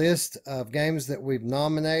have a list of games that we've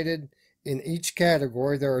nominated in each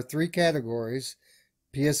category. There are 3 categories: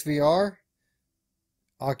 PSVR,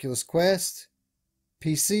 Oculus Quest,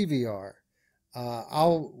 PC VR.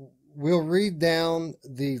 We'll read down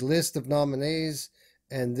the list of nominees,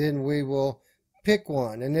 and then we will pick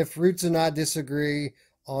one. And if Roots and I disagree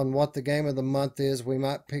on what the game of the month is, we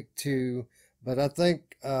might pick 2. But I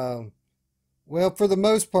think, well, for the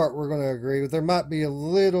most part, we're going to agree. There might be a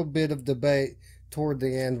little bit of debate toward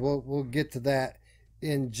the end. We'll get to that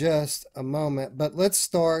in just a moment. But let's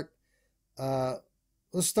start.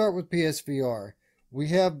 Let's start with PSVR. We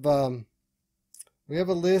have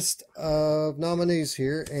a list of nominees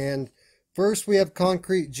here, and first we have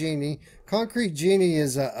Concrete Genie. Concrete Genie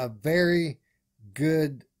is a very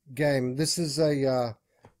good game. This is a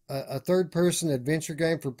third-person adventure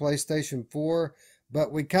game for PlayStation 4,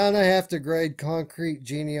 but we kind of have to grade Concrete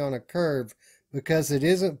Genie on a curve because it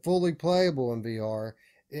isn't fully playable in VR.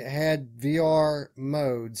 It had VR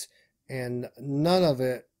modes, and none of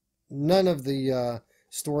the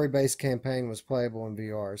story-based campaign was playable in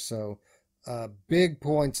VR. So big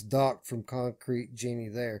points docked from Concrete Genie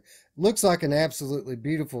there. Looks like an absolutely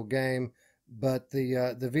beautiful game, but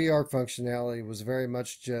the VR functionality was very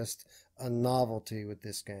much just a novelty with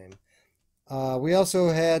this game. We also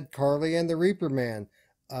had Carly and the Reaper Man,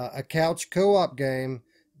 a couch co-op game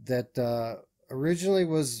that originally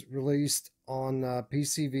was released on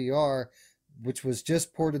PC VR, which was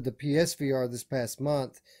just ported to PSVR this past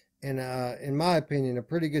month, and in my opinion, a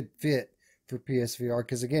pretty good fit for PSVR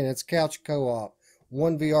because again, it's couch co-op,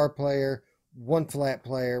 1 VR player, 1 flat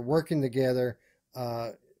player working together.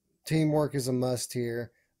 Teamwork is a must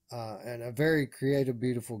here, and a very creative,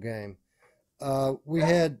 beautiful game. We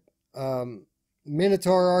had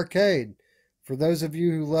Minotaur Arcade. For those of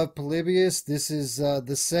you who love Polybius, this is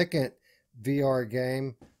the second VR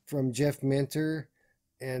game from Jeff Minter,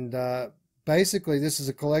 and basically this is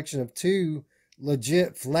a collection of 2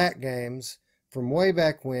 legit flat games from way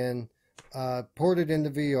back when, ported into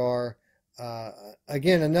VR.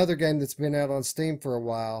 Again, another game that's been out on Steam for a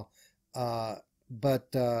while,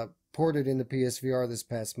 but ported into PSVR this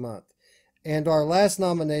past month. And our last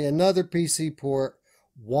nominee, another PC port,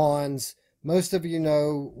 Wands. Most of you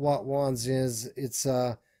know what Wands is. It's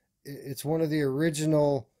one of the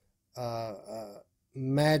original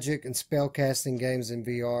magic and spellcasting games in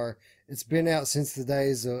VR. It's been out since the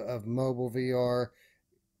days of mobile VR.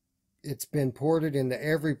 It's been ported into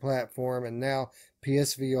every platform, and now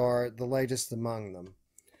PSVR, the latest among them.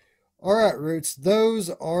 All right, Roots, those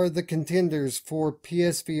are the contenders for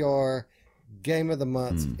PSVR Game of the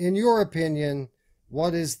Month. In your opinion,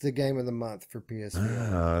 what is the Game of the Month for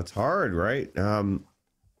PSVR? It's hard, right?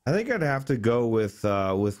 I think I'd have to go with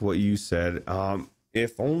what you said.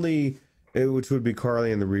 If only, which would be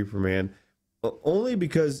Carly and the Reaper Man, only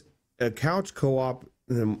because a couch co-op,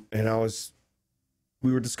 and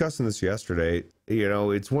we were discussing this yesterday. You know,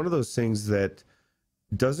 it's one of those things that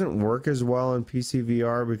doesn't work as well in PC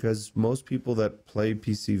VR because most people that play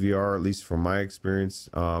PC VR, at least from my experience,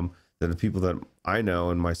 the people that I know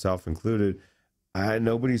and myself included,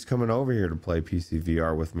 nobody's coming over here to play PC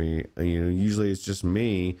VR with me. You know, usually it's just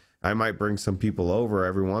me. I might bring some people over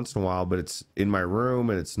every once in a while, but it's in my room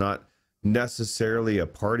and it's not necessarily a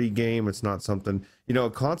party game. It's not something,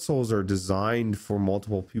 consoles are designed for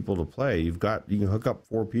multiple people to play. You can hook up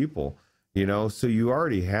 4 people, so you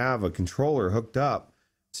already have a controller hooked up.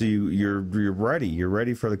 So you're ready. You're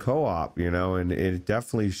ready for the co-op, and it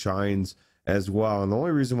definitely shines as well. And the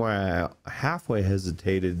only reason why I halfway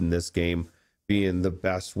hesitated in this game being the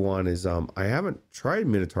best one is I haven't tried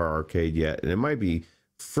Minotaur Arcade yet, and it might be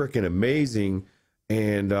freaking amazing.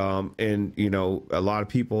 And a lot of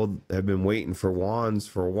people have been waiting for wands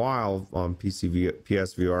for a while on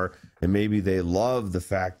PSVR, and maybe they love the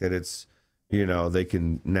fact that it's, they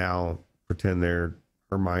can now pretend they're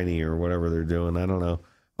Hermione or whatever they're doing. I don't know.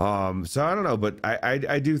 So I don't know, but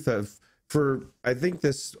I do I think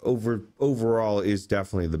this overall is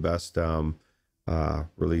definitely the best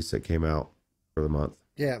release that came out for the month.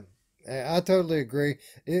 Yeah, I totally agree.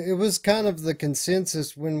 It was kind of the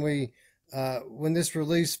consensus when this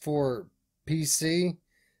released for PC,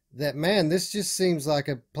 that man, this just seems like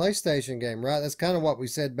a PlayStation game, right? That's kind of what we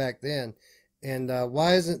said back then. And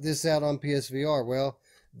why isn't this out on PSVR? Well,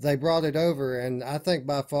 they brought it over, and I think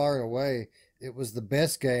by far and away it was the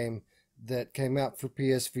best game that came out for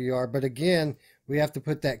PSVR. But again, we have to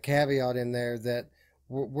put that caveat in there that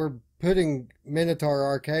we're putting Minotaur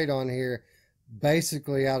Arcade on here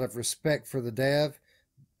basically out of respect for the dev,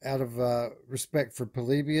 out of respect for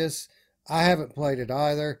Polybius. I haven't played it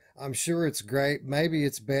either. I'm sure it's great. Maybe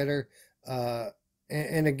it's better.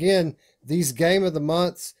 And again, these game of the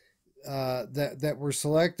months that we're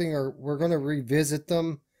selecting, we're going to revisit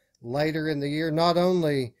them later in the year. Not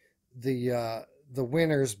only the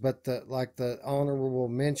winners, but the honorable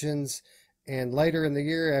mentions. And later in the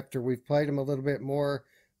year, after we've played them a little bit more,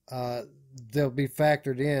 they'll be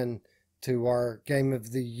factored in to our Game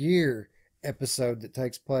of the Year episode that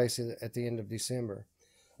takes place at the end of December.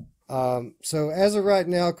 So as of right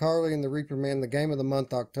now, Carly and the Reaper Man, the game of the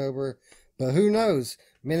month, October. But who knows?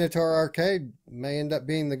 Minotaur Arcade may end up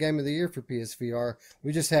being the game of the year for PSVR.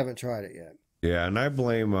 We just haven't tried it yet. Yeah, and I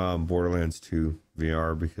blame Borderlands 2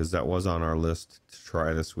 VR because that was on our list to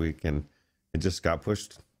try this week, and it just got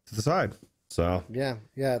pushed to the side. So yeah,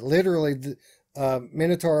 literally,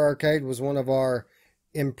 Minotaur Arcade was one of our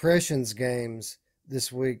impressions games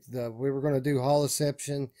this week. We were going to do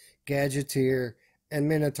Holoception, Gadgeteer, and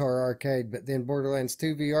Minotaur Arcade, but then Borderlands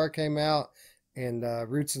 2 VR came out, and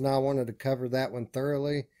Roots and I wanted to cover that one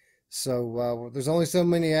thoroughly. So there's only so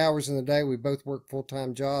many hours in the day. We both work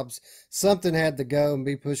full-time jobs. Something had to go and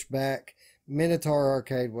be pushed back. Minotaur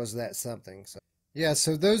Arcade was that something. So yeah,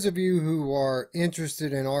 so those of you who are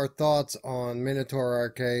interested in our thoughts on Minotaur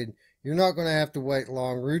Arcade, you're not going to have to wait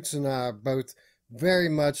long. Roots and I are both very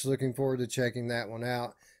much looking forward to checking that one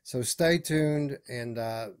out. So stay tuned, and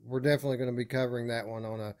we're definitely going to be covering that one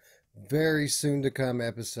on a very soon-to-come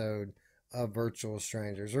episode of Virtual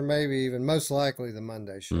Strangers, or maybe even most likely the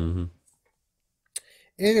Monday show. Mm-hmm.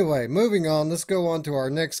 Anyway, moving on, let's go on to our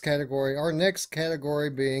next category. Our next category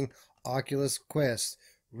being Oculus Quest.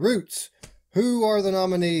 Roots, who are the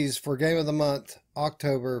nominees for Game of the Month,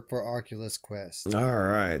 October, for Oculus Quest? All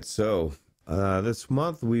right, so this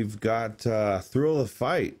month we've got Thrill of the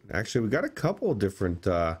Fight. Actually, we got a couple different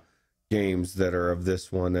games that are of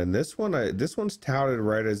this one, and this one's touted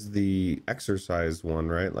right as the exercise one,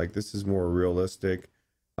 right? Like this is more realistic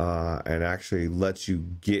and actually lets you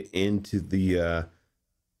get into the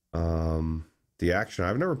action.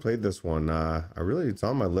 I've never played this one. It's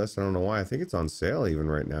on my list. I don't know why. I think it's on sale even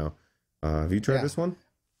right now. Have you tried this one?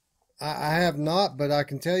 I have not, but I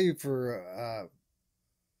can tell you for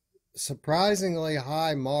surprisingly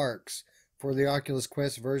high marks for the Oculus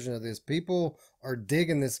Quest version of this. People are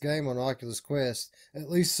digging this game on Oculus Quest. At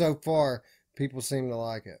least so far, people seem to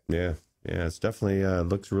like it. Yeah, it's definitely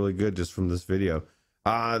looks really good just from this video.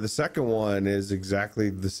 The second one is exactly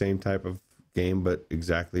the same type of game, but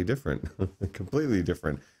exactly different, completely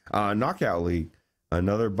different. Knockout League,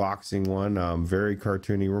 another boxing one, very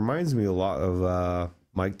cartoony. Reminds me a lot of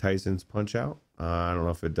Mike Tyson's Punch Out. I don't know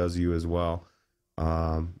if it does you as well.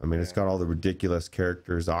 It's got all the ridiculous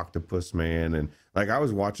characters, Octopus Man, and like I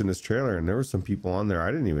was watching this trailer and there were some people on there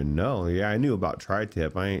I didn't even know. Yeah, I knew about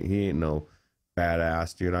Tri-Tip. He ain't no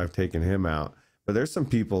badass dude. I've taken him out. But there's some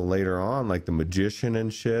people later on, like the Magician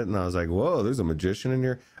and shit, and I was like, whoa, there's a magician in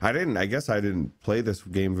here. I guess I didn't play this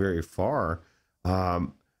game very far.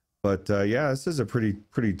 This is a pretty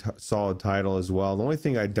solid title as well. The only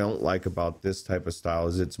thing I don't like about this type of style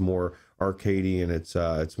is it's more arcadey, and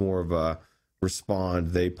it's more of a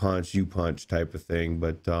respond, they punch, you punch type of thing.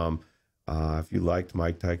 But if you liked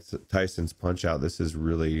Mike Tyson's Punch Out, this is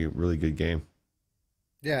really good game.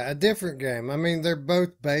 Yeah, a different game. I mean, they're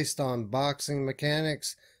both based on boxing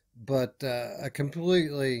mechanics, but a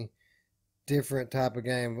completely different type of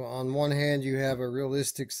game. On one hand, you have a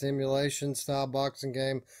realistic simulation style boxing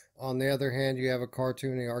game. On the other hand, you have a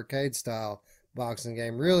cartoony arcade style boxing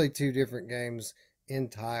game. Really, two different games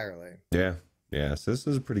entirely. Yeah. Yeah, so this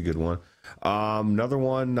is a pretty good one. Another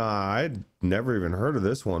one, I'd never even heard of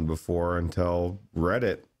this one before until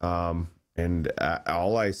Reddit. And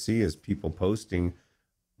all I see is people posting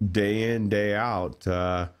day in, day out,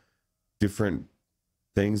 different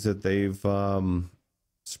things that they've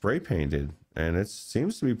spray painted. And it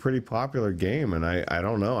seems to be a pretty popular game. And I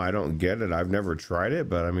don't know. I don't get it. I've never tried it,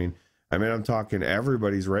 but I'm talking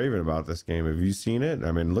everybody's raving about this game. Have you seen it?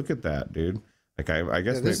 I mean, look at that, dude. Like I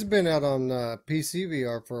guess Yeah, this has been out on PC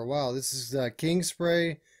VR for a while. This is King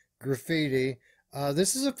Spray Graffiti.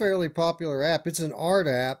 This is a fairly popular app. It's an art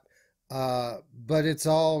app, but it's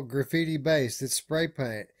all graffiti based. It's spray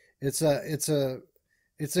paint. It's a it's a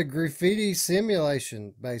it's a graffiti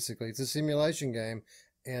simulation basically. It's a simulation game,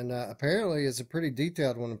 and apparently it's a pretty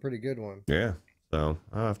detailed one and pretty good one. yeah. So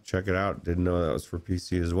I'll have to check it out. Didn't know that was for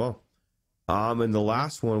PC as well. And the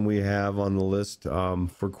last one we have on the list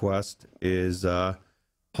for Quest is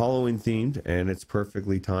Halloween themed, and it's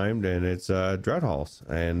perfectly timed, and it's Dread Halls.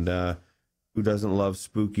 And who doesn't love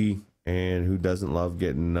spooky, and who doesn't love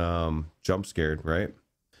getting jump scared, right?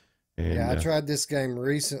 And Yeah, I tried this game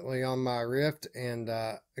recently on my Rift and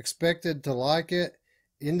expected to like it.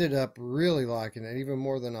 Ended up really liking it, even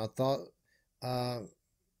more than I thought. Uh,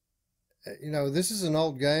 this is an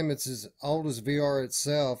old game. It's as old as VR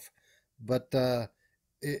itself, but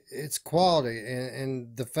it's quality.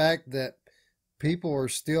 And the fact that people are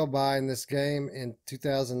still buying this game in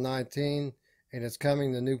 2019 and it's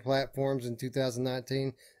coming to new platforms in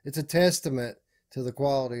 2019, it's a testament to the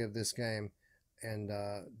quality of this game and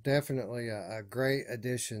definitely a great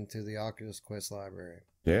addition to the Oculus Quest library.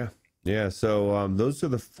 yeah, yeah. So those are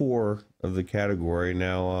the four of the category.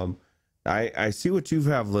 Now I see what you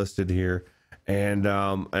have listed here, and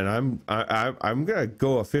I'm gonna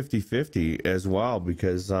go a 50-50 as well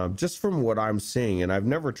because just from what I'm seeing, and I've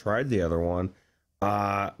never tried the other one,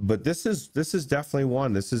 but this is definitely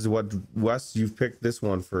one. This is what Wes, you've picked this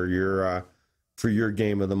one for your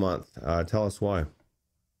game of the month. Tell us why.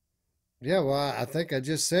 Yeah, well, I think I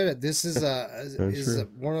just said it. This is That's is true.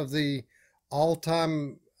 one of the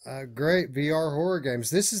all-time great VR horror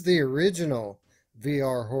games. This is the original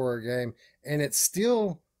VR horror game, and it's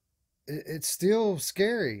still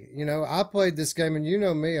scary. I played this game, and you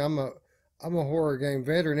know me, I'm a horror game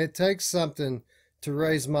veteran. It takes something to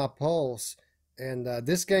raise my pulse, and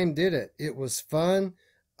this game did it. It was fun.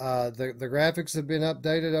 The graphics have been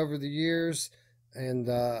updated over the years, and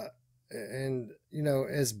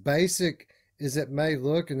as basic as it may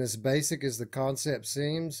look, and as basic as the concept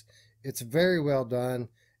seems, it's very well done,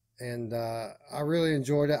 and I really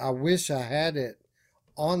enjoyed it. I wish I had it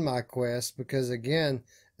on my Quest because again,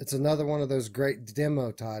 it's another one of those great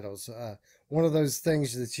demo titles. One of those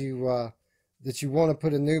things that you want to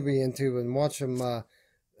put a newbie into and watch them uh,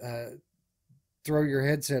 throw your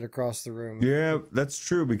headset across the room. Yeah, that's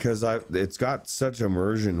true because it's got such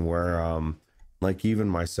immersion where like even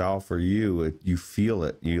myself or you you feel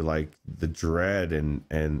it. You like the dread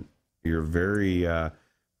and you're very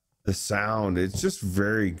the sound. It's just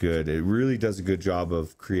very good. It really does a good job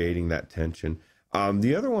of creating that tension.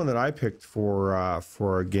 The other one that I picked for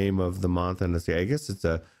a game of the month, and I guess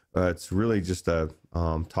it's really just a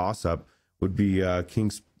toss up, would be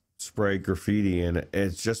King Spray Graffiti, and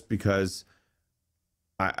it's just because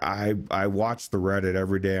I watch the Reddit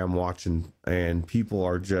every day. I'm watching, and people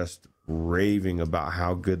are just raving about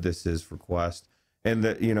how good this is for Quest, and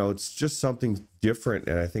that it's just something different.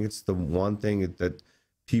 And I think it's the one thing that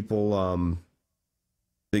people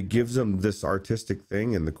that gives them this artistic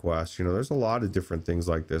thing in the Quest. There's a lot of different things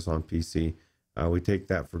like this on PC. We take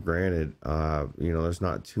that for granted. There's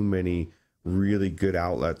not too many really good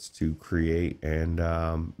outlets to create,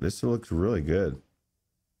 and this looks really good.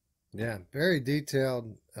 Yeah, very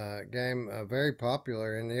detailed game, very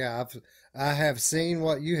popular, and yeah, I have seen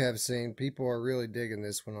what you have seen. People are really digging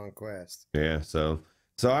this one on Quest. Yeah, so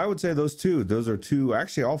I would say those two. Those are two.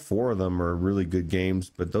 Actually, all four of them are really good games,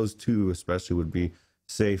 but those two especially would be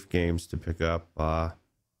safe games to pick up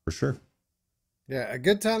for sure. Yeah, a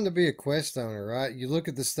good time to be a Quest owner, right? You look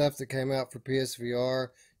at the stuff that came out for PSVR,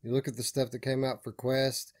 you look at the stuff that came out for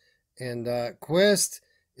Quest, and Quest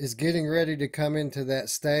is getting ready to come into that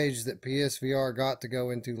stage that PSVR got to go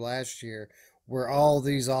into last year, where all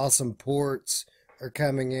these awesome ports are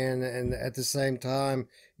coming in, and at the same time,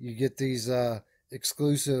 you get these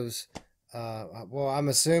exclusives. Well, I'm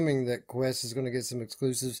assuming that Quest is going to get some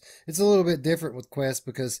exclusives. It's a little bit different with Quest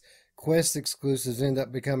because Quest exclusives end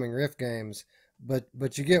up becoming Rift games.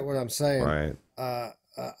 but you get what I'm saying. Right. Uh,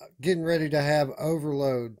 Getting ready to have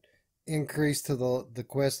Overload increase to the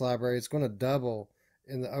quest library. It's going to double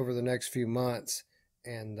over the next few months,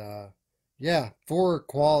 and yeah, 4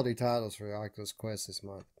 quality titles for the Oculus Quest this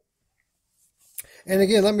month. And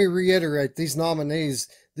again, let me reiterate these nominees.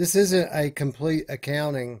 This isn't a complete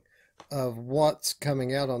accounting of what's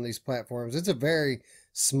coming out on these platforms. It's a very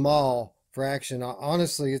small fraction.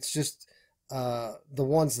 Honestly, it's just the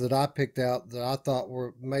ones that I picked out that I thought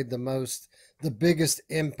were made the biggest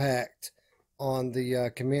impact on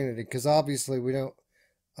the community. Because obviously,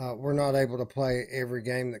 we're not able to play every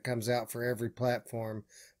game that comes out for every platform,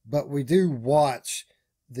 but we do watch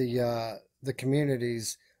the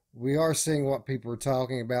communities. We are seeing what people are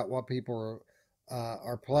talking about, what people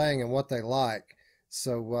are playing, and what they like.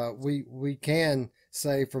 So we can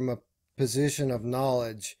say from a position of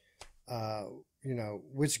knowledge,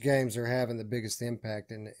 which games are having the biggest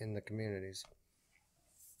impact in the communities.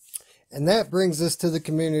 And that brings us to the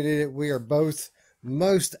community that we are both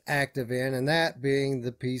most active in, and that being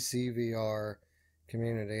the PC VR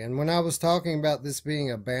community. And when I was talking about this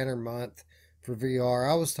being a banner month for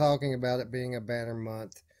VR, I was talking about it being a banner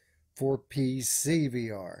month for PC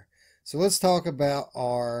VR. So let's talk about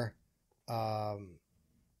our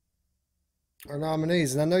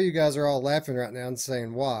nominees. And I know you guys are all laughing right now and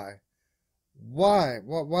saying, why? Why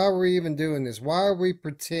are we even doing this? Why are we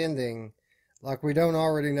pretending like we don't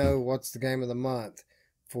already know what's the game of the month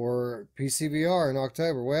for PC VR in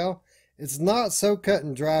October? Well, it's not so cut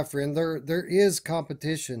and dry, friend. There is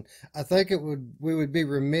competition. I think we would be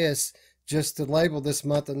remiss just to label this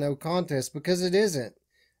month a no contest, because it isn't.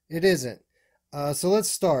 It isn't. So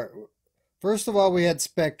let's start. First of all, we had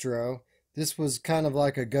Spectro. This was kind of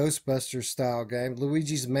like a Ghostbusters style game.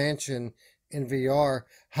 Luigi's Mansion in VR.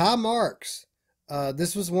 High marks.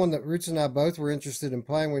 This was one that Roots and I both were interested in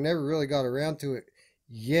playing. We never really got around to it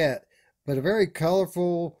yet. But a very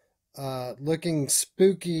colorful looking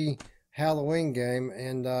spooky Halloween game.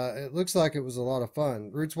 And it looks like it was a lot of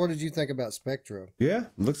fun. Roots, what did you think about Spectro? Yeah,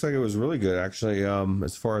 it looks like it was really good, actually.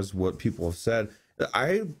 As far as what people have said,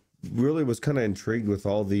 I really was kind of intrigued with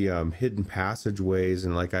all the hidden passageways,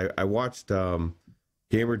 and like I watched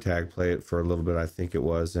Gamertag play it for a little bit, I think it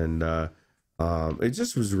was, and it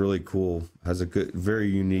just was really cool. Has a good, very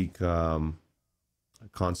unique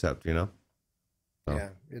concept, So. Yeah,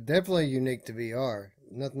 definitely unique to VR.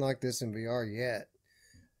 Nothing like this in VR yet.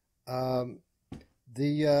 The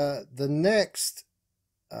next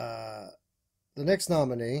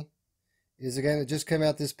nominee is a game that just came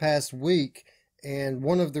out this past week. And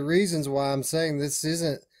one of the reasons why I'm saying this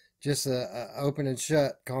isn't just a open and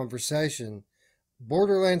shut conversation,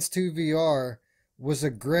 Borderlands 2 VR was a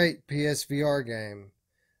great PSVR game.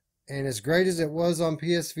 And as great as it was on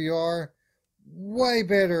PSVR, way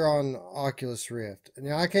better on Oculus Rift.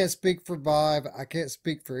 Now, I can't speak for Vive, I can't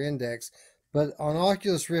speak for Index, but on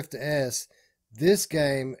Oculus Rift S, this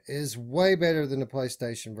game is way better than the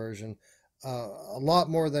PlayStation version. A lot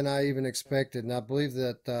more than I even expected. And I believe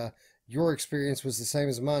that your experience was the same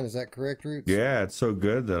as mine. Is that correct, Roots? Yeah, it's so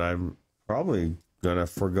good that I'm probably gonna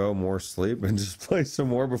forgo more sleep and just play some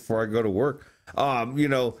more before I go to work.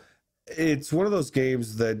 It's one of those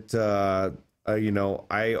games that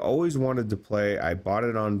I always wanted to play. I bought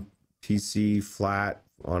it on PC flat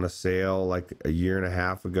on a sale like a year and a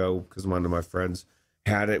half ago because one of my friends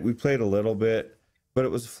had it. We played a little bit, but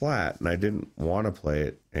it was flat and I didn't want to play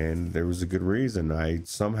it, and there was a good reason. I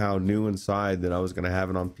somehow knew inside that I was going to have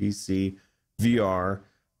it on PC VR,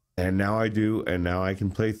 and now I do, and now I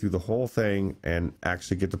can play through the whole thing and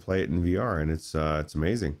actually get to play it in VR, and it's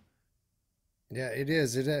amazing. Yeah, it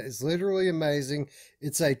is. It's literally amazing.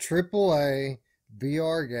 It's a AAA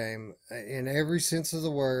VR game in every sense of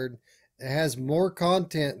the word. It has more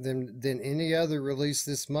content than any other release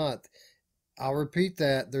this month. I'll repeat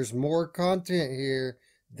that. There's more content here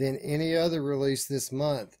than any other release this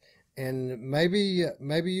month. And maybe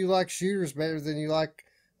you like shooters better than you like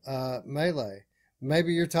Melee.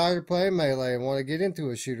 Maybe you're tired of playing Melee and want to get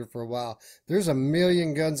into a shooter for a while. There's a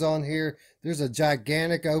million guns on here. There's a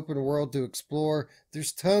gigantic open world to explore.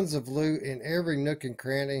 There's tons of loot in every nook and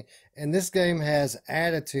cranny. And this game has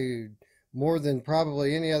attitude more than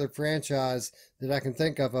probably any other franchise that I can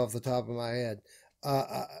think of off the top of my head.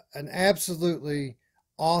 An absolutely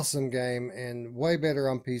awesome game and way better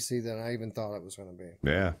on PC than I even thought it was going to be.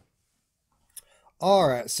 Yeah. All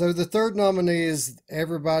right, so the third nominee is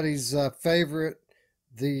everybody's favorite,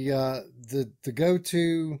 the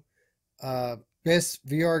go-to best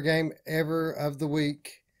VR game ever of the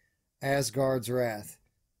week, Asgard's Wrath.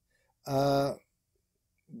 What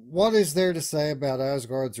is there to say about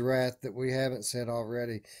Asgard's Wrath that we haven't said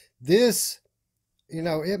already? This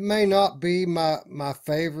it may not be my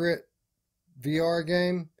favorite VR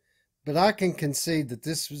game, but I can concede that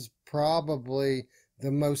this was probably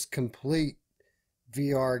the most complete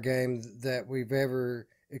VR game that we've ever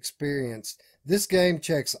experienced. This game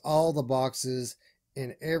checks all the boxes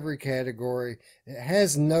in every category. It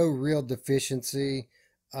has no real deficiency.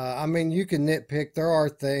 I mean, you can nitpick. There are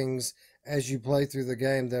things as you play through the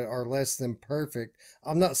game that are less than perfect.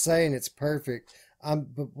 I'm not saying it's perfect.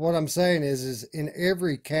 But what I'm saying is in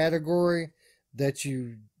every category that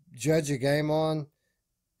you judge a game on,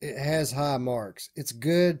 it has high marks. It's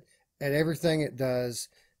good at everything it does,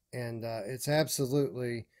 and it's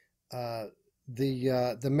absolutely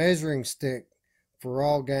the measuring stick for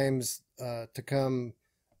all games to come,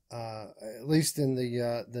 at least in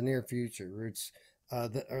the near future. Roots, or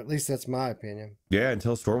at least that's my opinion. Yeah,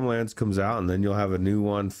 until Stormlands comes out, and then you'll have a new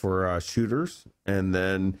one for shooters, and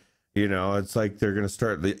then it's like they're gonna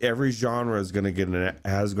start. Every genre is gonna get an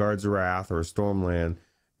Asgard's Wrath or a Stormland,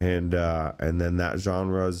 and then that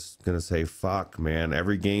genre is gonna say, "Fuck, man!"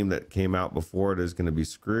 Every game that came out before it is gonna be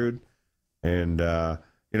screwed, and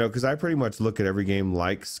because I pretty much look at every game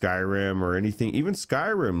like Skyrim or anything. Even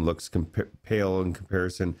Skyrim looks pale in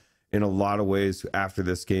comparison in a lot of ways after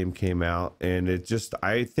this game came out, and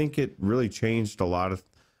I think it really changed a lot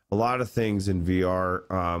of things in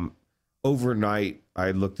VR. Overnight,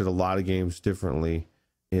 I looked at a lot of games differently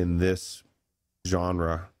in this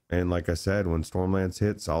genre, and like I said, when Stormlands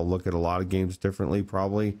hits, I'll look at a lot of games differently,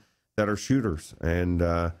 probably that are shooters, and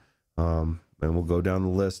we'll go down the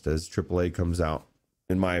list as AAA comes out,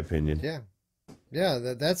 in my opinion. Yeah,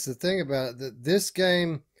 that's the thing about it. This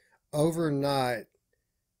game overnight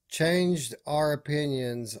changed our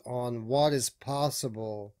opinions on what is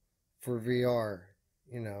possible for VR.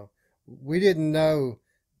 We didn't know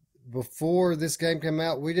before this game came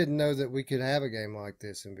out. We didn't know that we could have a game like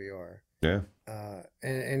this in VR. Yeah.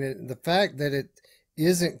 The fact that it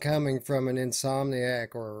isn't coming from an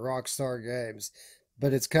Insomniac or a Rockstar Games,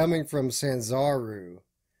 but it's coming from Sanzaru.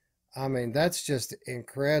 I mean, that's just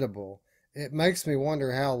incredible. It makes me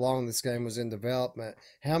wonder how long this game was in development,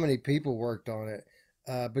 how many people worked on it,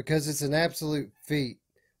 because it's an absolute feat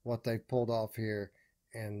what they pulled off here.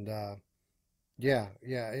 And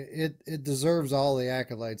it deserves all the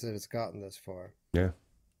accolades that it's gotten thus far. Yeah.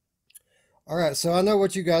 All right, so I know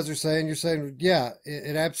what you guys are saying. You're saying, yeah,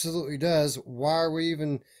 it absolutely does. Why are we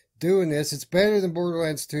even doing this? It's better than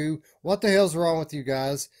Borderlands 2. What the hell's wrong with you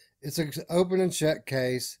guys? It's an open and shut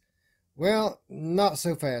case. Well, not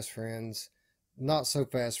so fast, friends. Not so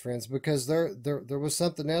fast, friends, because there was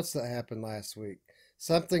something else that happened last week.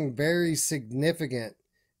 Something very significant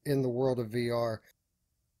in the world of VR.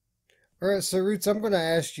 All right, so Roots, I'm going to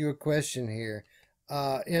ask you a question here.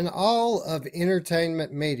 In all of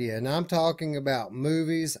entertainment media, and I'm talking about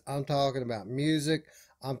movies, I'm talking about music,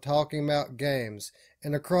 I'm talking about games,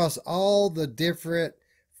 and across all the different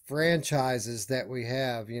franchises that we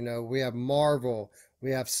have, we have Marvel,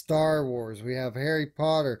 we have Star Wars, we have Harry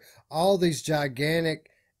Potter, all these gigantic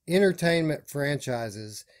entertainment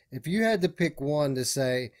franchises. If you had to pick one to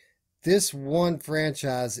say, this one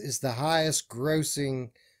franchise is the highest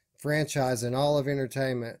grossing franchise in all of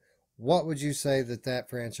entertainment, what would you say that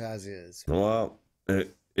franchise is? Well,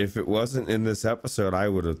 if it wasn't in this episode, I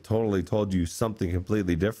would have totally told you something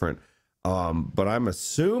completely different. But I'm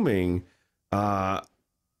assuming Grand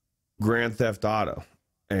Theft Auto,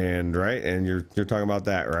 and you're talking about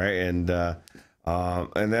that, right? And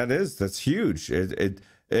that's huge.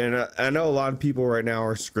 And I know a lot of people right now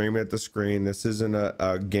are screaming at the screen. This isn't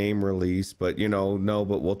a game release, but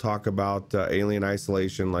but we'll talk about Alien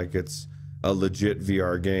Isolation like it's a legit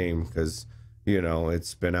VR game, because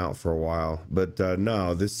it's been out for a while. But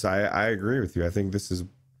no, I agree with you. I think this is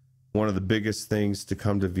one of the biggest things to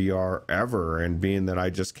come to VR ever, and being that I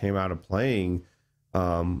just came out of playing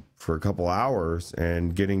for a couple hours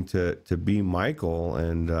and getting to be Michael,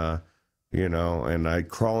 and and I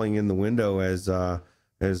crawling in the window as I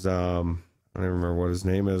don't remember what his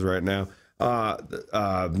name is right now,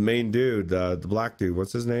 main dude, the black dude,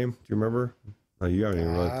 what's his name, do you remember? Oh, you haven't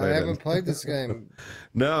even really played it. I haven't played this game.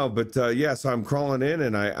 No, but so I'm crawling in,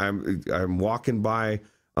 and I'm walking by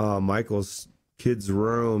Michael's kid's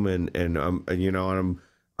room, and I'm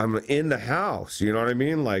in the house. You know what I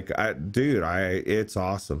mean? Like, it's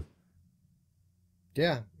awesome.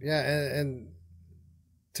 Yeah, and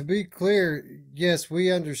to be clear, yes,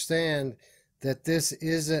 we understand that this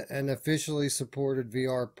isn't an officially supported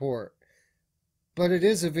VR port, but it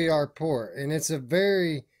is a VR port, and it's a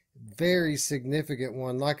very, very significant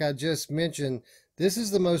one. Like I just mentioned, this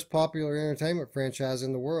is the most popular entertainment franchise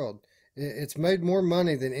in the world. It's made more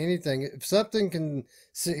money than anything. If something can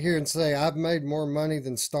sit here and say, I've made more money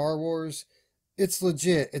than Star Wars, it's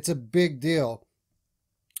legit. It's a big deal.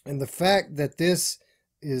 And the fact that this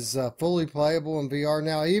is fully playable in VR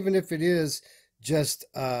now, even if it is just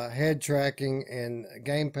head tracking and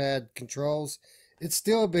gamepad controls, it's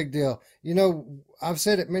still a big deal. You know, I've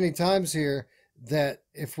said it many times here that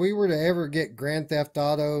if we were to ever get Grand Theft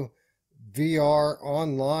Auto VR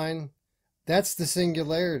online, that's the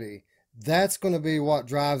singularity. That's going to be what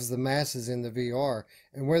drives the masses in the VR.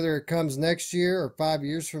 And whether it comes next year or 5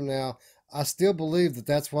 years from now, I still believe that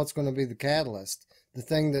that's what's going to be the catalyst, the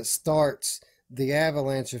thing that starts the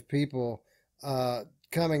avalanche of people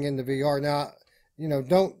coming into VR. Now, you know,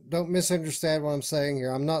 don't misunderstand what I'm saying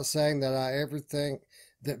here. I'm not saying that I ever think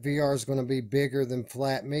that VR is going to be bigger than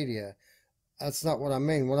flat media. That's not what I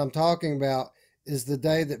mean. What I'm talking about is the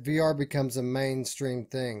day that VR becomes a mainstream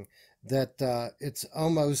thing, that it's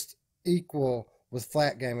almost equal with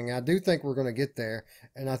flat gaming. I do think we're going to get there,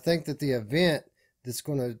 and I think that the event that's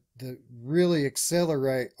going to really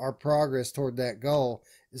accelerate our progress toward that goal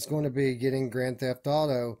is going to be getting Grand Theft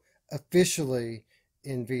Auto officially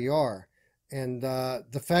in VR. And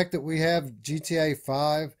the fact that we have GTA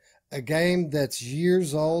 5, a game that's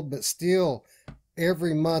years old, but still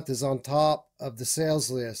every month is on top of the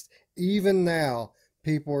sales list. Even now,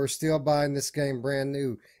 people are still buying this game brand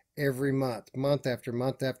new every month, month after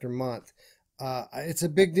month after month. It's a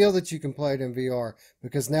big deal that you can play it in VR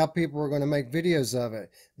because now people are going to make videos of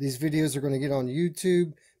it. These videos are going to get on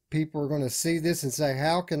YouTube. People are going to see this and say,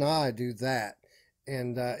 how can I do that?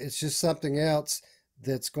 And it's just something else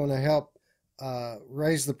that's going to help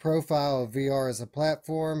raise the profile of VR as a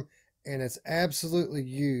platform. And it's absolutely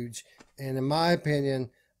huge. And in my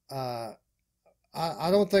opinion, I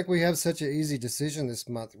don't think we have such an easy decision this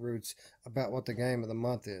month, Roots, about what the game of the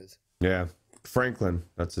month is. Yeah. Franklin.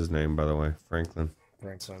 That's his name, by the way. Franklin.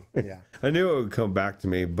 Franklin. Yeah. I knew it would come back to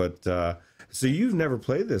me, but so you've never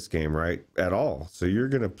played this game, right? At all. So you're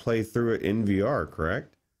going to play through it in VR,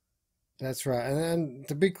 correct? That's right. And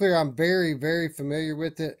to be clear, I'm very, very familiar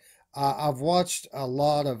with it. I've watched a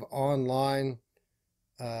lot of online,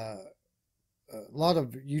 a lot of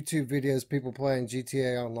YouTube videos, people playing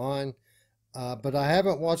GTA Online. But I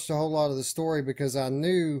haven't watched a whole lot of the story because I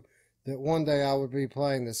knew that one day I would be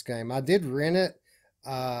playing this game. I did rent it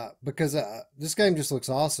because this game just looks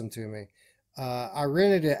awesome to me. I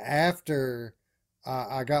rented it after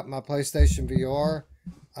I got my PlayStation VR.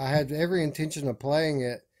 I had every intention of playing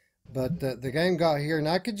it, but the game got here and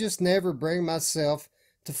I could just never bring myself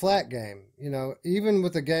to flat game. You know, even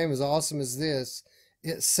with a game as awesome as this,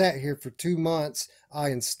 it sat here for 2 months. I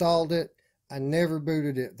installed it. I never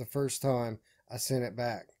booted it the first time I sent it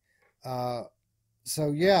back.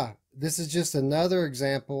 So yeah, this is just another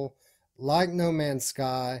example, like No Man's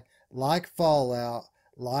Sky, like Fallout,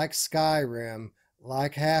 like Skyrim,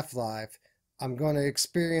 like Half-Life. I'm going to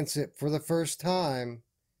experience it for the first time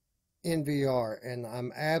in VR, and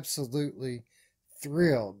I'm absolutely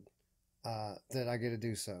thrilled that I get to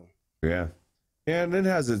do so. Yeah. Yeah, and it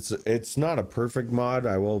has it's not a perfect mod.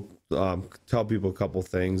 I will tell people a couple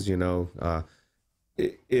things, you know.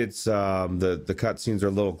 It's the cutscenes are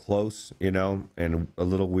a little close, you know, and a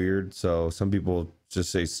little weird. So some people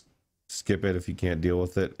just say skip it if you can't deal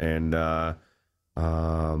with it, and you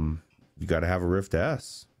got to have a Rift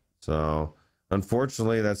S. So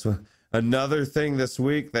unfortunately, that's another thing this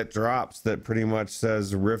week that drops that pretty much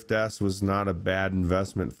says Rift S was not a bad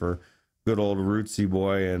investment for good old Rootsy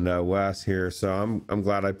boy and Wes here. So I'm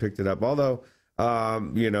glad I picked it up. Although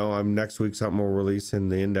you know, I'm next week something will release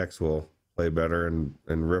and the Index will play better and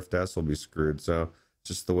Rift S will be screwed. So it's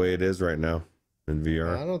just the way it is right now in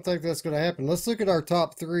VR. I don't think that's going to happen. Let's look at our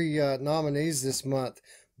top 3 nominees this month.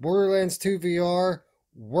 Borderlands 2 VR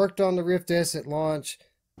worked on the Rift S at launch,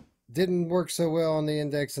 didn't work so well on the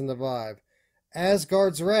Index and the Vive.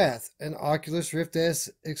 Asgard's Wrath, an Oculus Rift S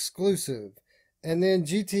exclusive. And then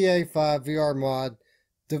GTA 5 VR mod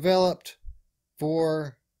developed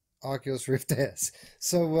for Oculus Rift S.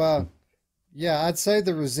 So, yeah, I'd say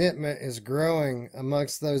the resentment is growing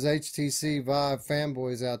amongst those HTC Vive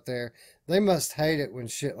fanboys out there. They must hate it when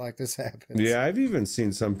shit like this happens. Yeah, I've even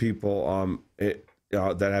seen some people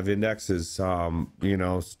that have indexes, you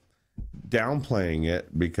know, downplaying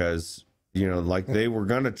it because, you know, like they were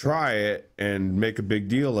going to try it and make a big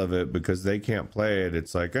deal of it because they can't play it.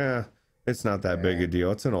 It's like, it's not that big a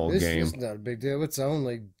deal. It's an old game. It's not a big deal. It's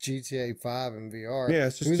only GTA 5 in VR. Yeah,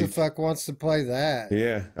 it's just who the fuck wants to play that?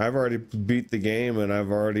 Yeah, I've already beat the game and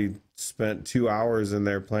I've already spent 2 hours in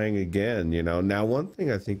there playing again. You know, now one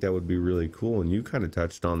thing I think that would be really cool, and you kind of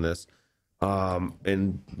touched on this,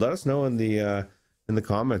 and let us know in the in the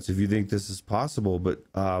comments if you think this is possible. But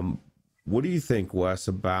what do you think, Wes,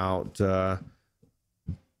 about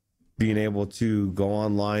being able to go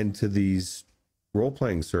online to these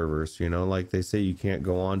role-playing servers? You know, like they say you can't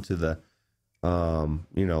go on to the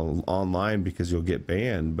you know, online because you'll get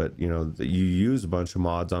banned, but you know that you use a bunch of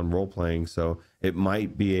mods on role-playing, so it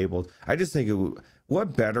might be able. I just think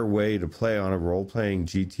what better way to play on a role-playing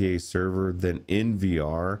GTA server than in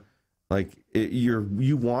VR? Like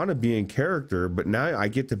you want to be in character, but now I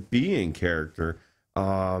get to be in character.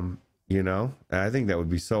 You know, I think that would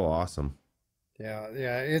be so awesome. Yeah,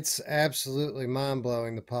 it's absolutely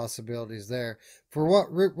mind-blowing the possibilities there. For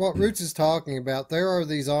what Roots is talking about, there are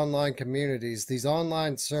these online communities, these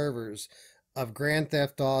online servers of Grand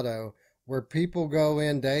Theft Auto where people go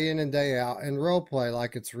in and day out and role play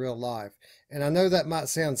like it's real life. And I know that might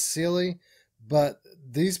sound silly, but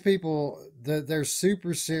these people they're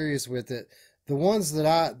super serious with it. The ones that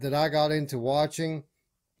I got into watching,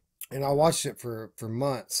 and I watched it for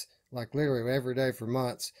months, like literally every day for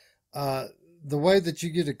months. Uh, the way that you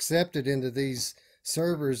get accepted into these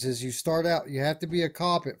servers is you start out, you have to be a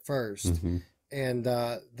cop at first, Hmm. and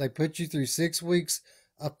they put you through 6 weeks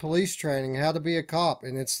of police training how to be a cop,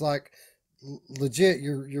 and it's like legit.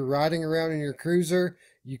 You're riding around in your cruiser.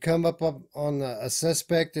 You come up on a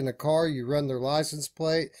suspect in a car. You run their license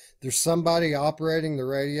plate. There's somebody operating the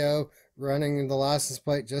radio, running the license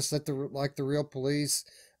plate, just like the real police.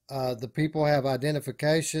 The people have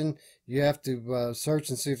identification. You have to search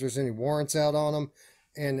and see if there's any warrants out on them,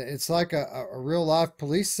 and it's like a real life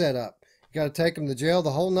police setup. You got to take them to jail,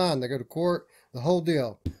 the whole nine. They go to court, the whole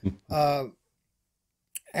deal. Uh,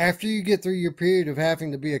 After you get through your period of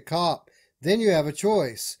having to be a cop, then you have a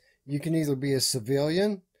choice. You can either be a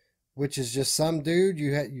civilian, which is just some dude.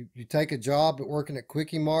 You take a job at working at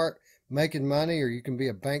Quickie Mart, making money, or you can be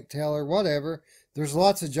a bank teller, whatever. There's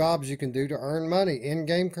lots of jobs you can do to earn money,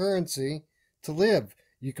 in-game currency to live.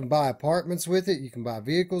 You can buy apartments with it. You can buy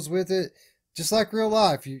vehicles with it. Just like real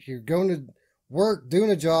life, you're going to work,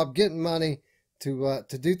 doing a job, getting money to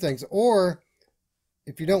do things. Or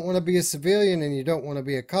if you don't want to be a civilian and you don't want to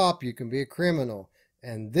be a cop, you can be a criminal.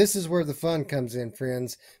 And this is where the fun comes in,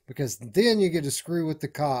 friends, because then you get to screw with the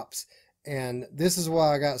cops. And this is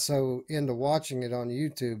why I got so into watching it on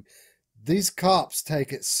YouTube. These cops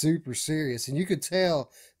take it super serious. And you could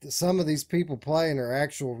tell that some of these people playing are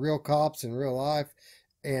actual real cops in real life.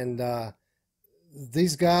 And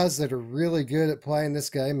these guys that are really good at playing this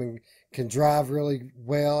game and can drive really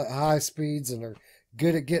well at high speeds and are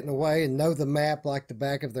good at getting away and know the map like the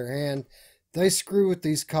back of their hand, they screw with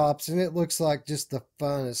these cops, and it looks like just the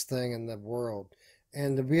funnest thing in the world.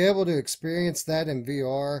 And to be able to experience that in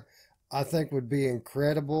VR, I think would be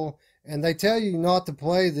incredible. And they tell you not to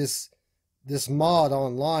play this mod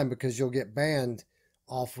online because you'll get banned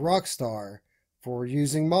off Rockstar for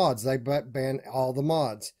using mods. They ban all the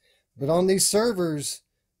mods. But on these servers,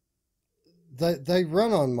 they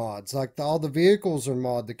run on mods. Like all the vehicles are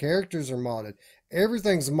modded, the characters are modded,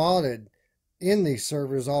 everything's modded in these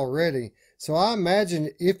servers already. So I imagine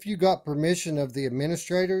if you got permission of the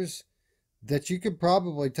administrators, that you could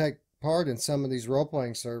probably take part in some of these role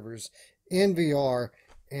playing servers in VR.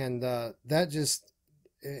 And that just,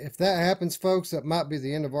 if that happens, folks, that might be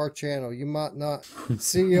the end of our channel. You might not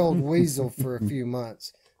see old Weasel for a few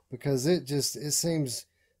months because it seems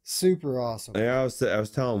super awesome. Yeah, I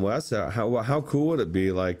was telling Wes how cool would it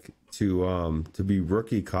be like to be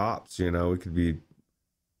rookie cops? You know, we could be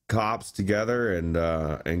cops together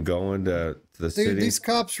and going to the Dude, city. these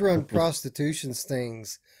cops run prostitution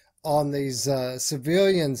stings on these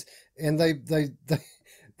civilians, and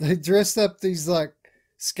they dress up these like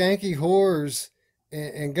skanky whores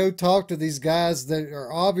and go talk to these guys that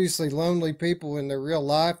are obviously lonely people in their real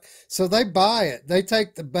life. So they buy it. They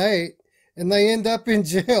take the bait and they end up in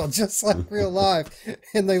jail just like real life,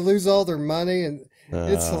 and they lose all their money, and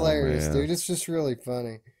it's Oh hilarious, man. dude. It's just really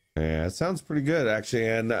funny. Yeah, it sounds pretty good actually,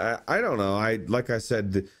 and I don't know. Like I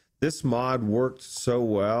said, this mod worked so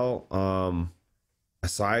well.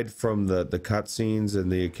 Aside from the cutscenes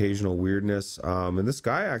and the occasional weirdness, and this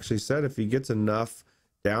guy actually said if he gets enough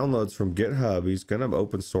downloads from GitHub, he's gonna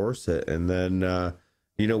open source it, and then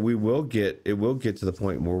you know it will get to the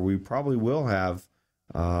point where we probably will have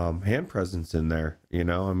hand presence in there. You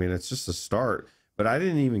know, I mean, it's just a start. But I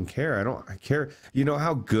didn't even care. I care. You know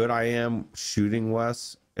how good I am shooting,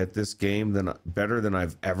 Wes, at this game, than better than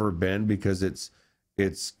I've ever been, because it's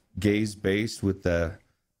gaze based with the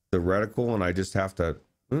reticle, and I just have to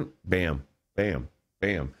bam, bam,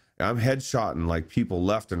 bam. I'm headshotting like people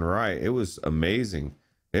left and right. It was amazing.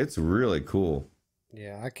 It's really cool.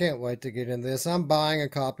 Yeah, I can't wait to get in this. I'm buying a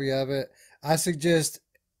copy of it. I suggest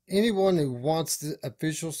anyone who wants the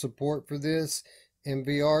official support for this in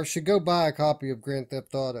VR should go buy a copy of Grand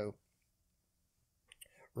Theft Auto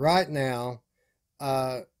right now,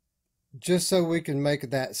 just so we can make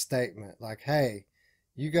that statement. Like, hey,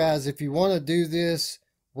 you guys, if you want to do this,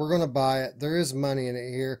 we're going to buy it. There is money in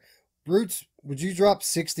it here. Roots, would you drop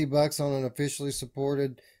 $60 on an officially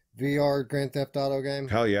supported VR Grand Theft Auto game?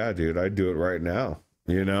 Hell yeah, dude. I'd do it right now.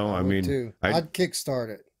 You know, I mean, too. I'd kickstart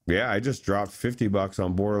it. Yeah, I just dropped $50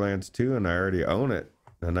 on Borderlands 2 and I already own it.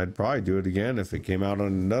 And I'd probably do it again if it came out on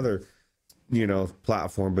another, you know,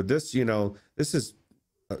 platform. But this, you know, this is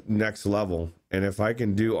next level. And if I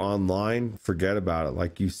can do online, forget about it.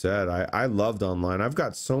 Like you said, I loved online. I've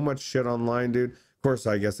got so much shit online, dude. Of course,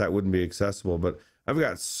 I guess that wouldn't be accessible, but I've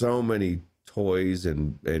got so many toys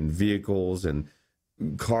and vehicles and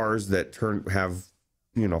cars that have,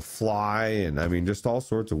 you know, fly, and I mean, just all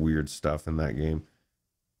sorts of weird stuff in that game.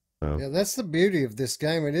 So. Yeah, that's the beauty of this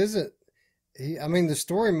game. It isn't, I mean, the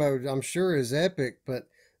story mode, I'm sure, is epic, but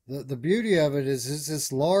the beauty of it is it's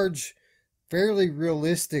this large, fairly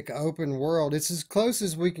realistic open world. It's as close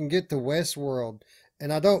as we can get to Westworld.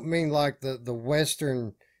 And I don't mean like the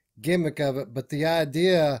Western gimmick of it, but the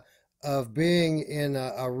idea of being in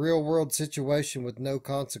a real world situation with no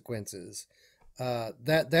consequences.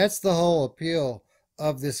 That's the whole appeal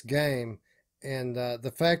of this game. And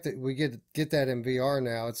the fact that we get that in VR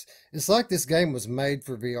now, it's like this game was made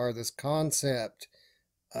for VR. This concept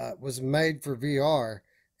was made for VR,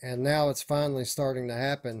 and now it's finally starting to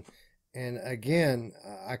happen. And again,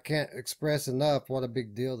 I can't express enough what a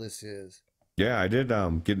big deal this is. Yeah, I did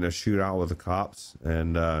get in a shootout with the cops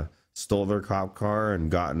and stole their cop car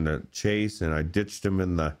and got in a chase, and I ditched them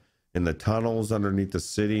in the tunnels underneath the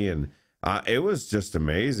city, and it was just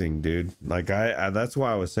amazing, dude. Like I that's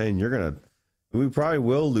why I was saying we probably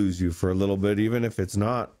will lose you for a little bit, even if it's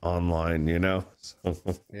not online, you know. So.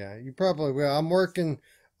 Yeah, you probably will. I'm working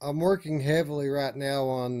heavily right now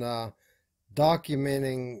on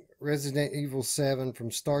documenting Resident Evil 7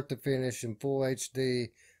 from start to finish in full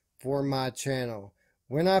HD for my channel.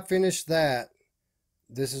 When I finish that,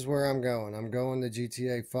 this is where I'm going. I'm going to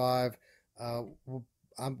GTA 5. You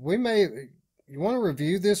want to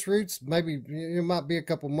review this, Roots? Maybe it might be a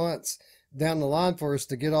couple months down the line for us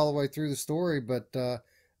to get all the way through the story. But, I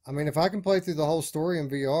mean, if I can play through the whole story in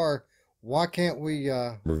VR, why can't we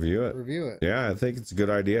review it? Yeah, I think it's a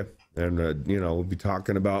good idea. And, you know, we'll be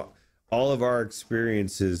talking about all of our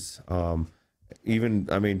experiences. Even,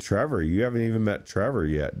 I mean, Trevor, you haven't even met Trevor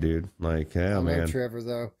yet, dude. Like, yeah, I man. know Trevor,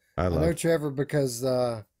 though. I know Trevor because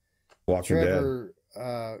Walking Trevor,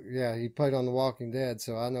 yeah, he played on The Walking Dead,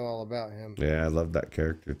 so I know all about him. Yeah, I love that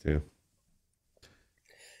character, too.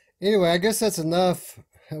 Anyway, I guess that's enough.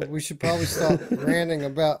 We should probably stop ranting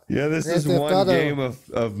about. Yeah, this Grand is Theft one Auto. game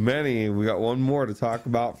of many. We got one more to talk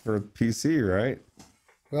about for PC, right?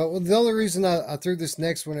 Well, the only reason I threw this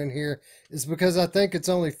next one in here is because I think it's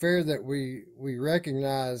only fair that we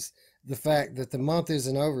recognize the fact that the month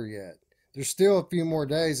isn't over yet. There's still a few more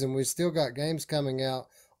days, and we still got games coming out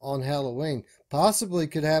on Halloween. Possibly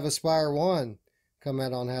could have Aspire 1 come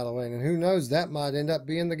out on Halloween, and who knows, that might end up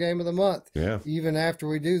being the game of the month. Yeah. Even after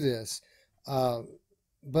we do this.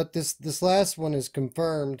 But this last one is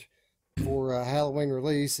confirmed for a Halloween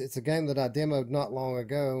release. It's a game that I demoed not long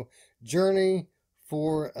ago. Journey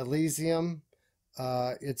for Elysium.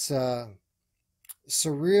 It's a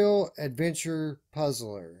surreal adventure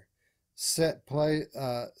puzzler set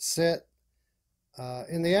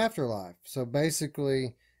in the afterlife. So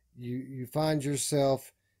basically, you find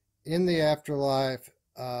yourself in the afterlife,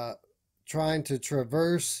 trying to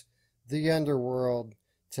traverse the underworld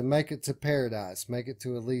to make it to paradise, make it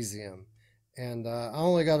to Elysium. And I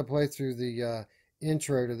only got to play through the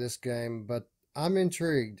intro to this game, but I'm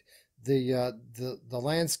intrigued. The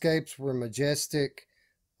landscapes were majestic.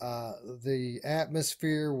 The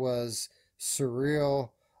atmosphere was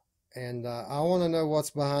surreal. And I want to know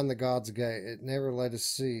what's behind the God's Gate. It never let us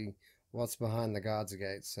see what's behind the God's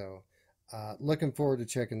Gate. So looking forward to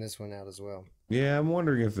checking this one out as well. Yeah, I'm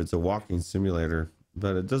wondering if it's a walking simulator,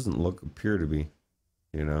 but it doesn't appear to be.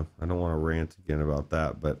 You know, I don't want to rant again about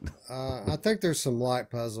that, but I think there's some light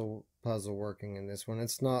puzzle working in this one.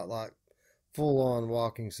 It's not like full on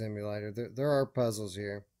walking simulator. There are puzzles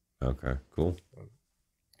here. Okay, cool.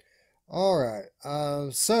 All right.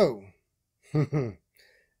 So the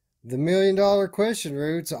 $1 million question,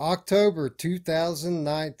 Roots, October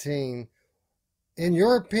 2019. In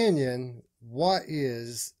your opinion, what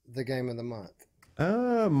is the game of the month?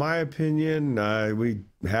 My opinion, we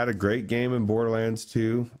had a great game in Borderlands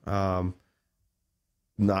 2. Not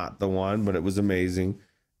the one, but it was amazing.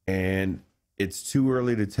 And It's too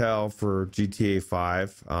early to tell for GTA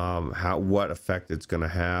 5 what effect it's going to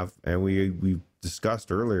have, and we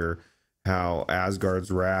discussed earlier how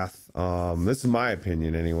Asgard's Wrath. This is my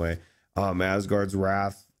opinion anyway. Asgard's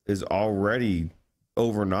Wrath is already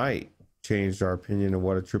overnight changed our opinion of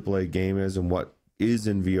what a AAA game is and what is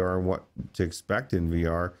in VR and what to expect in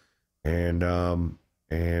VR, and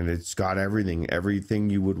it's got everything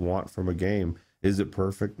you would want from a game. Is it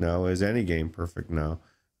perfect? No. Is any game perfect? No.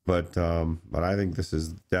 But I think this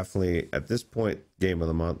is definitely at this point game of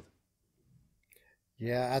the month.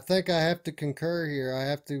 Yeah, I think I have to concur here. I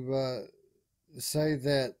have to say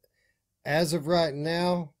that as of right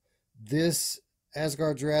now, this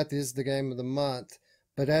Asgard's Wrath is the game of the month.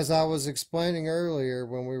 But as I was explaining earlier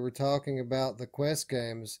when we were talking about the Quest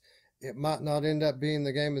games, it might not end up being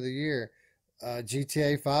the game of the year.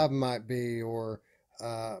 GTA 5 might be, or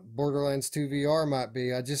Borderlands 2 VR might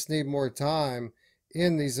be. I just need more time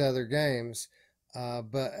in these other games.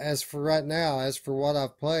 But as for right now, as for what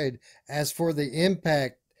I've played, as for the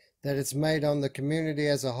impact that it's made on the community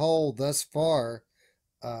as a whole thus far,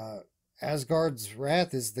 Asgard's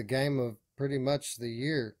Wrath is the game of pretty much the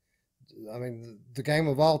year. I mean, the game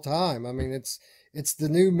of all time. I mean, it's the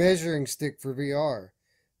new measuring stick for VR.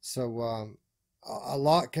 So a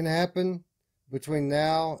lot can happen between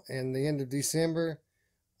now and the end of December.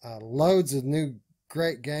 Loads of new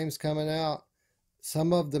great games coming out.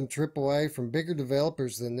 Some of them AAA from bigger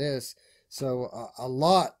developers than this. So a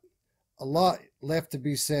lot left to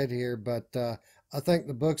be said here. But I think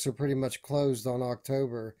the books are pretty much closed on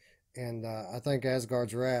October, and I think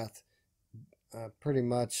Asgard's Wrath pretty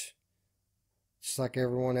much, just like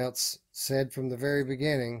everyone else said from the very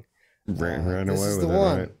beginning, Ran this away is with the it,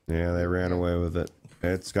 one. right? Yeah, they ran Yeah. away with it.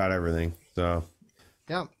 It's got everything. So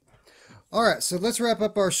Yeah. All right, so let's wrap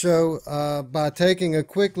up our show by taking a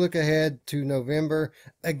quick look ahead to November.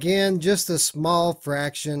 Again, just a small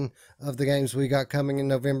fraction of the games we got coming in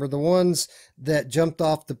November, the ones that jumped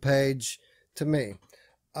off the page to me.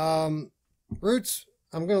 Roots,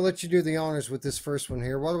 I'm going to let you do the honors with this first one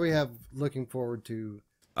here. What do we have looking forward to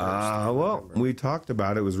first in well, November? we talked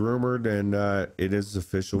about it. It was rumored, and it is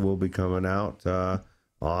official. Will be coming out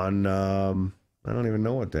on I don't even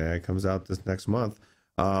know what day it comes out this next month.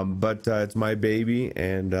 But it's My Baby,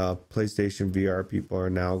 and PlayStation VR people are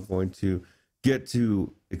now going to get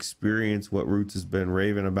to experience what Roots has been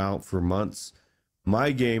raving about for months.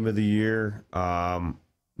 My game of the year,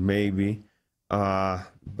 maybe,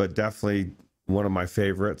 but definitely one of my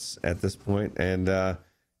favorites at this point, and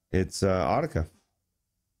it's Audica.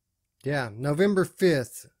 Yeah, November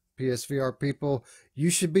 5th, PSVR people. You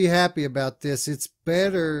should be happy about this. It's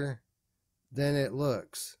better than it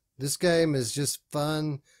looks. This game is just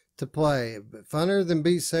fun to play. Funner than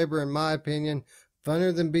Beat Saber, in my opinion.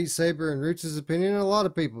 Funner than Beat Saber in Roots' opinion, and a lot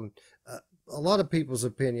of people's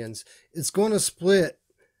opinions. It's going to split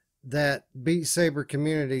that Beat Saber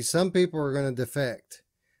community. Some people are going to defect.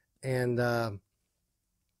 And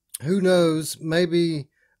who knows, maybe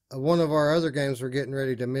one of our other games we're getting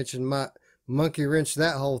ready to mention might monkey wrench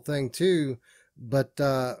that whole thing too. But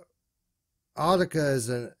Audica is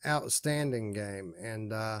an outstanding game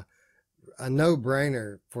and a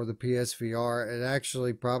no-brainer for the PSVR. It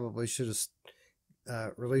actually probably should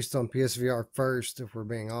have released on PSVR first, if we're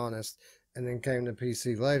being honest, and then came to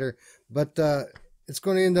PC later. But it's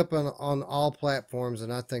going to end up on all platforms,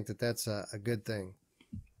 and I think that that's a good thing.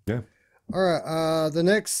 Yeah. All right, the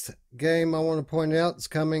next game I want to point out is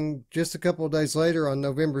coming just a couple of days later on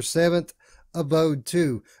November 7th, Abode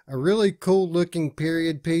 2, a really cool looking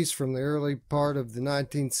period piece from the early part of the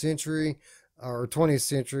 19th century, or 20th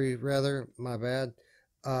century rather, my bad.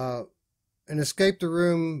 An escape the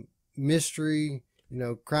room mystery,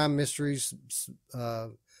 crime mysteries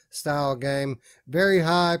style game. Very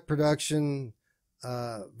high production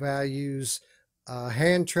values,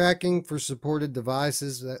 hand tracking for supported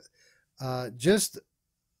devices. That just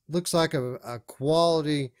looks like a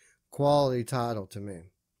quality title to me.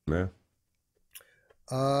 Yeah.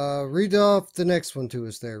 Read off the next one to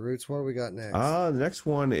us there, Roots. What do we got next? The next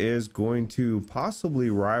one is going to possibly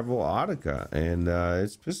rival Audica, and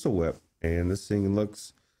it's Pistol Whip. And this thing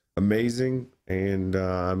looks amazing, and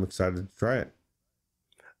I'm excited to try it.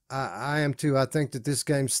 I am too. I think that this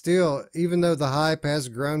game still, even though the hype has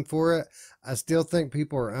grown for it, I still think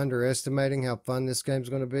people are underestimating how fun this game's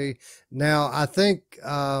going to be. Now, I think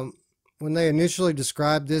when they initially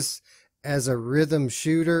described this as a rhythm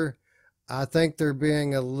shooter, I think they're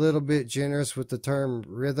being a little bit generous with the term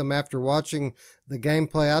rhythm. After watching the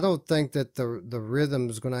gameplay, I don't think that the rhythm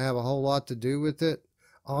is going to have a whole lot to do with it,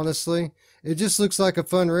 honestly. It just looks like a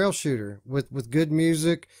fun rail shooter with good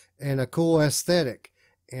music and a cool aesthetic.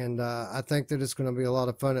 and I think that it's going to be a lot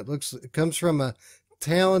of fun. It comes from a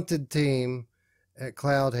talented team at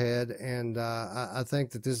Cloudhead, and I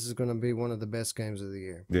think that this is going to be one of the best games of the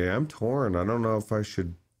year. Yeah, I'm torn. I don't know if I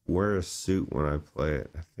should wear a suit when I play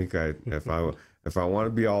it. I think if I want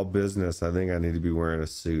to be all business, I think I need to be wearing a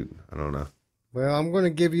suit. I don't know. Well, I'm going to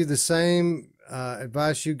give you the same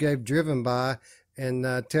advice you gave Driven By, and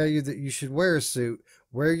tell you that you should wear a suit.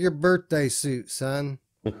 Wear your birthday suit, son.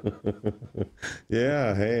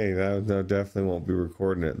 Yeah, hey, that definitely won't be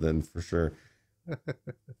recording it then for sure.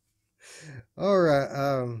 All right.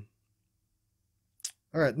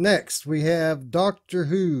 All right. Next, we have Doctor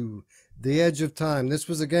Who: The Edge of Time. This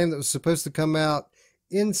was a game that was supposed to come out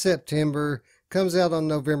in September. Comes out on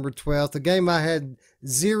November 12th. A game I had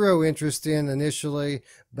zero interest in initially,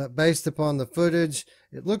 but based upon the footage,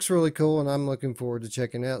 it looks really cool, and I'm looking forward to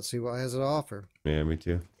checking it out, see what it has to offer. Yeah, me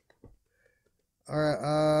too. All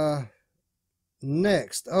right.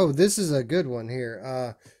 Next. Oh, this is a good one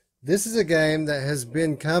here. This is a game that has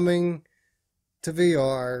been coming to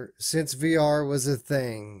VR since VR was a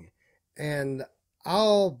thing. And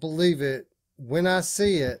I'll believe it when I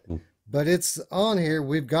see it, but it's on here.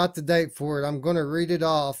 We've got the date for it. I'm going to read it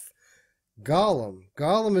off. Gollum.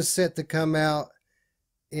 Gollum is set to come out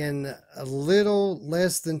in a little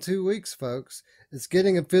less than 2 weeks, folks. It's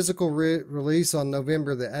getting a physical release on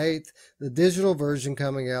November the 8th, the digital version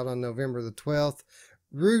coming out on November the 12th.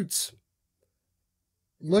 Roots,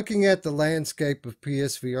 looking at the landscape of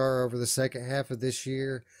PSVR over the second half of this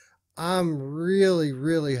year, I'm really,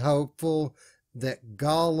 really hopeful that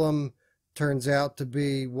Gollum turns out to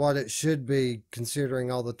be what it should be,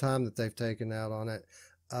 considering all the time that they've taken out on it.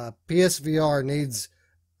 PSVR needs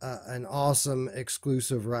an awesome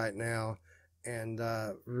exclusive right now. And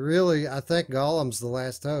really, I think Gollum's the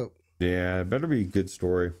last hope. Yeah, it better be a good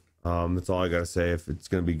story. That's all I gotta say. If it's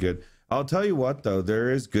gonna be good, I'll tell you what though,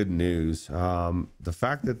 there is good news. The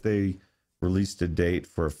fact that they released a date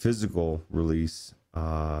for a physical release,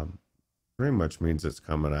 pretty much means it's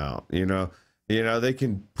coming out. They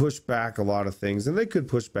can push back a lot of things, and they could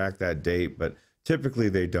push back that date, but typically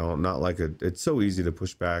they don't. Not like it's so easy to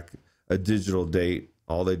push back a digital date.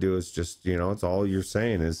 All they do is just, it's all you're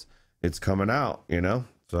saying is it's coming out,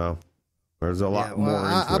 so there's a lot more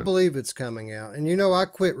into I it. believe it's coming out. And I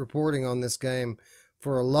quit reporting on this game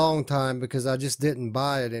for a long time because I just didn't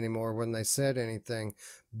buy it anymore when they said anything.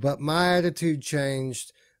 But my attitude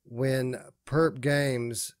changed when Perp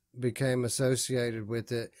Games became associated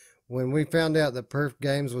with it. When we found out that Perp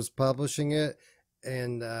Games was publishing it,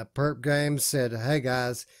 and Perp Games said, hey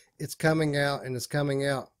guys, it's coming out, and it's coming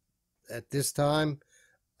out at this time,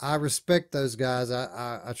 I respect those guys.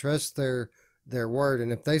 I trust their word.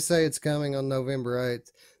 And if they say it's coming on November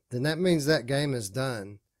 8th, then that means that game is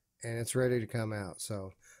done and it's ready to come out.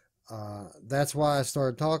 So that's why I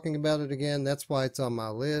started talking about it again. That's why it's on my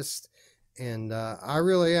list. And I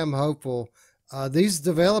really am hopeful. These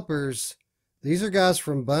developers, these are guys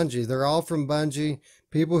from Bungie. They're all from Bungie.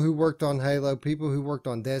 People who worked on Halo, people who worked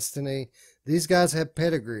on Destiny. These guys have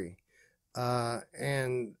pedigree.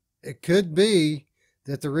 And it could be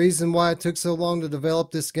that the reason why it took so long to develop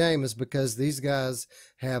this game is because these guys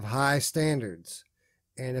have high standards.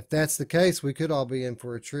 And if that's the case, we could all be in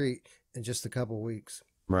for a treat in just a couple weeks.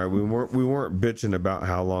 Right. We weren't bitching about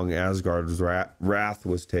how long Asgard's Wrath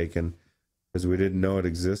was taken because we didn't know it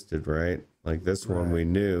existed, right? Like this one we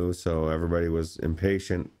knew, so everybody was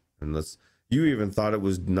impatient. And you even thought it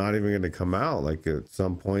was not even going to come out. Like at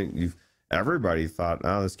some point, everybody thought,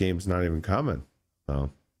 oh, this game's not even coming. So,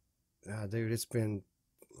 dude, it's been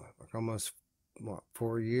almost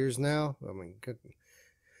 4 years now. I mean, good.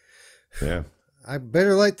 Yeah. I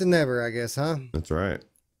better late than never, I guess, huh? That's right.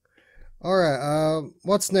 All right.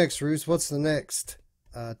 What's next, Roos? What's the next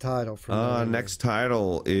title for next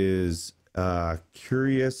title is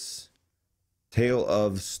Curious Tale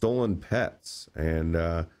of Stolen Pets. And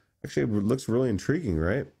actually, it looks really intriguing,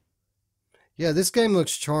 right? Yeah, this game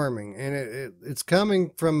looks charming. And it's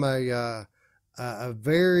coming from a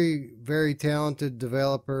very, very talented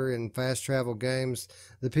developer in Fast Travel Games.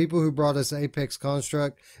 The people who brought us Apex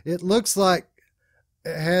Construct. It looks like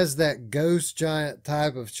it has that ghost giant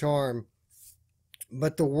type of charm,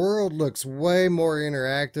 but the world looks way more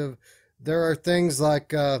interactive. There are things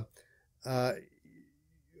like,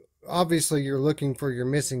 obviously you're looking for your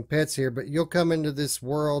missing pets here, but you'll come into this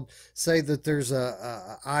world, say that there's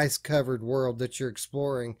a ice covered world that you're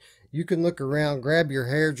exploring. You can look around, grab your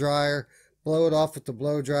hair dryer, blow it off with the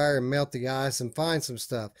blow dryer and melt the ice and find some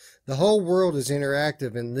stuff. The whole world is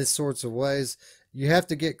interactive in this sorts of ways. You have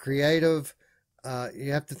to get creative.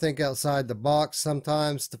 You have to think outside the box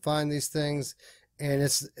sometimes to find these things. And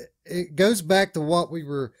it goes back to what we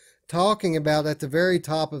were talking about at the very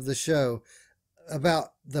top of the show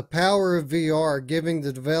about the power of VR, giving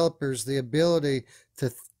the developers the ability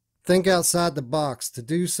to think outside the box, to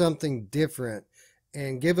do something different,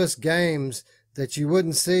 and give us games that you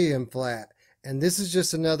wouldn't see in flat. And this is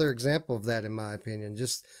just another example of that, in my opinion.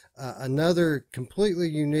 Just another completely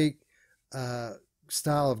unique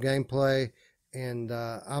style of gameplay, and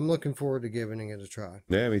I'm looking forward to giving it a try.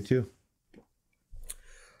 Yeah, me too.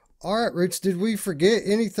 All right, Rich, did we forget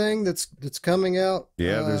anything that's coming out?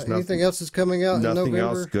 Yeah, there's anything else that's coming out in November? Nothing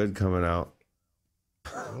else good coming out.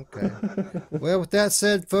 Okay. Well, with that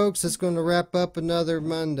said, folks, it's going to wrap up another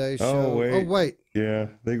Monday show. Oh, wait. Yeah,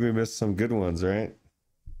 I think we missed some good ones, right?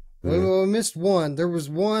 Well, we missed one. There was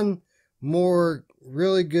one more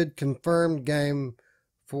really good confirmed game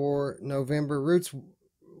for November. Roots,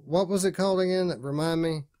 what was it called again? Remind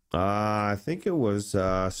me. I think it was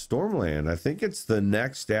Stormland. I think it's the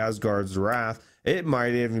next Asgard's Wrath. It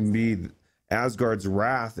might even be Asgard's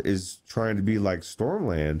Wrath is trying to be like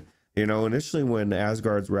Stormland. You know, initially when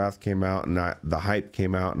Asgard's Wrath came out and the hype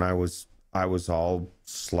came out, and I was all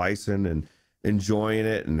slicing and enjoying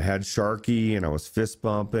it and had Sharky and I was fist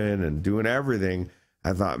bumping and doing everything.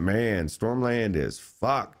 I thought, man, Stormland is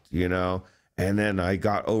fucked, you know. And then I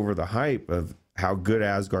got over the hype of how good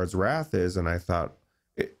Asgard's Wrath is, and I thought,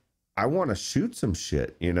 I want to shoot some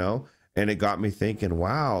shit, you know? And it got me thinking,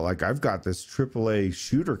 wow, like I've got this AAA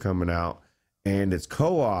shooter coming out and it's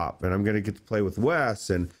co-op and I'm going to get to play with Wes.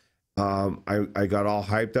 And I got all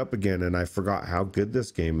hyped up again and I forgot how good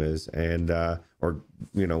this game is and, or,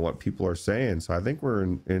 you know, what people are saying. So I think we're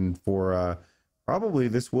in for probably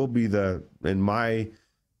this will be in my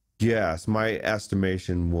guess, my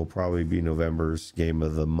estimation will probably be November's game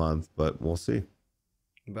of the month, but we'll see.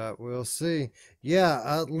 But we'll see. Yeah,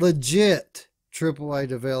 a legit AAA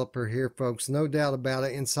developer here, folks. No doubt about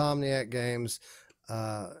it. Insomniac Games,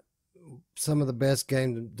 some of the best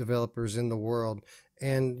game developers in the world.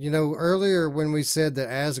 And, you know, earlier when we said that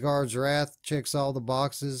Asgard's Wrath checks all the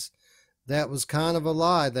boxes, that was kind of a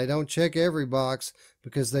lie. They don't check every box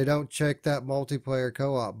because they don't check that multiplayer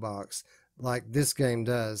co-op box like this game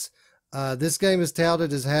does. This game is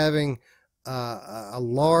touted as having a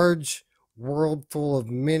large world full of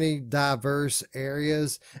many diverse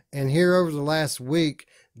areas, and here over the last week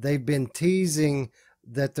they've been teasing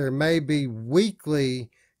that there may be weekly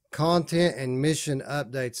content and mission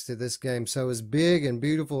updates to this game. So as big and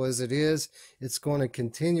beautiful as it is, it's going to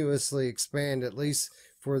continuously expand, at least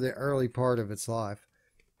for the early part of its life.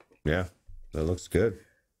 Yeah, that looks good.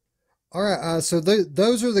 All right, so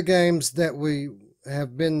those are the games that we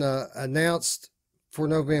have been announced for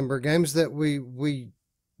November, games that we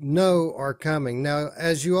know are coming. Now,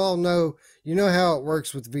 as you all know, you know how it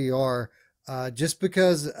works with VR. Just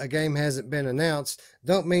because a game hasn't been announced,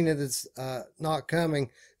 don't mean that it's not coming.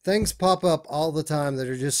 Things pop up all the time that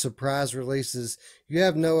are just surprise releases. You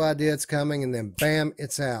have no idea it's coming, and then bam,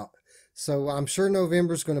 it's out. So I'm sure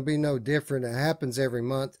November's going to be no different. It happens every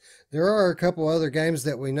month. There are a couple other games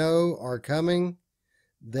that we know are coming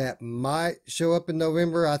that might show up in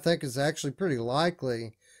November. I think it's actually pretty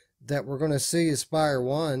likely that we're going to see Aspire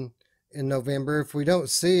 1 in November. If we don't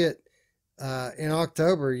see it in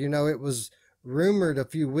October, you know, it was rumored a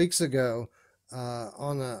few weeks ago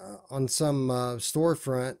on some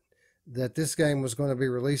storefront that this game was going to be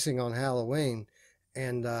releasing on Halloween,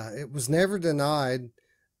 and it was never denied.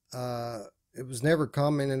 It was never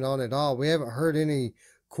commented on at all. We haven't heard any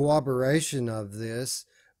corroboration of this,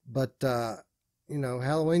 but you know,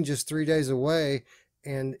 Halloween just 3 days away,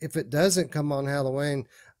 and if it doesn't come on Halloween,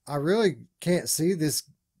 I really can't see this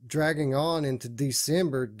dragging on into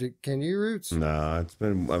December. Can you, Roots? No,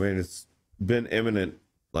 it's been imminent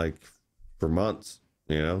like for months,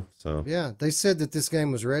 you know, so. Yeah, they said that this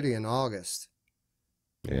game was ready in August.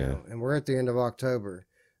 Yeah. You know, and we're at the end of October.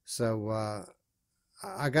 So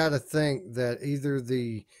I got to think that either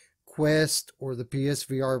the Quest or the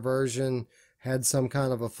PSVR version had some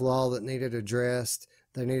kind of a flaw that needed addressed.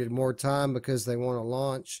 They needed more time because they want to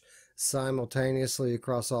launch simultaneously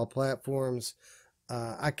across all platforms.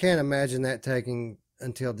 I can't imagine that taking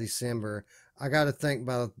until December. I got to think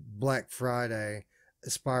by Black Friday,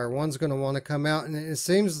 Aspire 1's going to want to come out, and it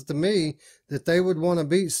seems to me that they would want to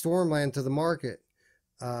beat Stormland to the market.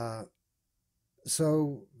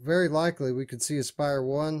 So very likely we could see Aspire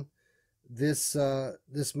 1 this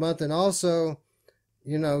month. And also,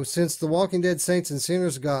 you know, since The Walking Dead Saints and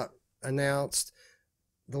Sinners got announced,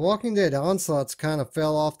 The Walking Dead Onslaught's kind of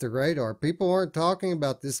fell off the radar. People aren't talking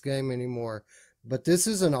about this game anymore. But this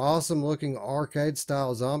is an awesome looking arcade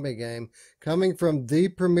style zombie game coming from the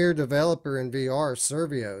premier developer in VR,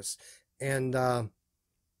 Survios. And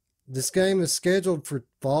this game is scheduled for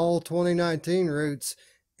fall 2019, Roots.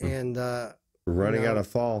 And we're running out of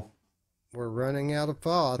fall. We're running out of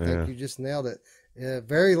fall. I think you just nailed it.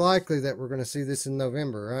 Very likely that we're going to see this in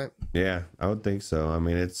November, right? Yeah, I would think so. I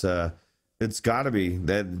mean, it's got to be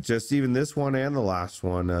that. Just even this one and the last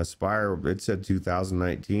one, Spire, it said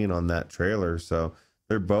 2019 on that trailer. So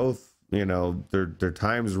they're both, you know, their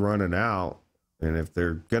time's running out, and if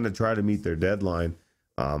they're going to try to meet their deadline,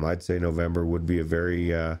 I'd say November would be a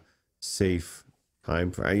very safe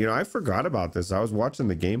time for. You know, I forgot about this. I was watching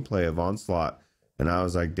the gameplay of Onslaught, and I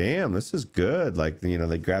was like, damn, this is good. Like, you know,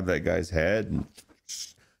 they grab that guy's head and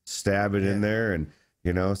stab it in there, and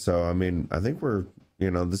you know, so I mean, I think we're,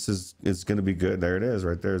 you know, it's going to be good. There it is,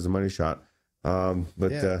 right there's a money shot. Yeah,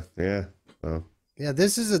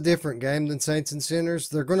 this is a different game than Saints and Sinners.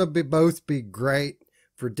 They're going to both be great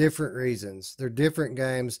for different reasons. They're different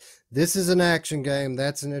games. This is an action game.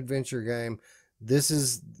 That's an adventure game. This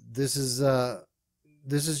is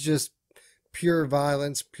just pure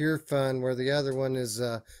violence, pure fun, where the other one is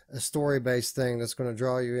a story-based thing that's going to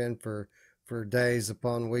draw you in for days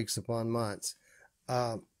upon weeks upon months.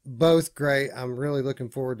 Both great. I'm really looking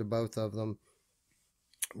forward to both of them.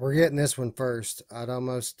 We're getting this one first. I'd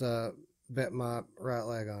almost bet my right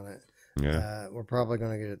leg on it. Yeah. We're probably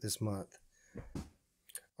going to get it this month.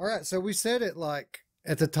 All right, so we said it like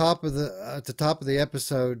at the top of the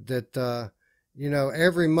episode that you know,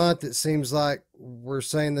 every month it seems like we're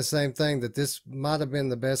saying the same thing, that this might have been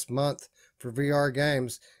the best month for VR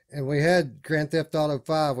games. And we had Grand Theft Auto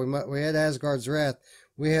 5, we had Asgard's Wrath,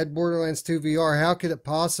 we had Borderlands 2 VR. How could it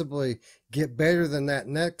possibly get better than that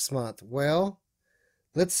next month? Well,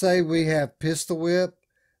 let's say we have Pistol Whip.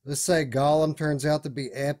 Let's say Gollum turns out to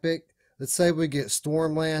be epic. Let's say we get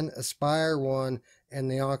Stormland, Aspire 1, and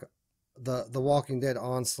the Walking Dead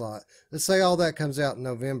Onslaught. Let's say all that comes out in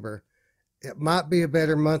November. It might be a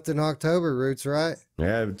better month than October, Roots, right?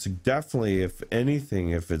 Yeah, it's definitely, if anything,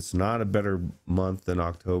 if it's not a better month than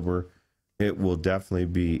October, it will definitely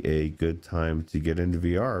be a good time to get into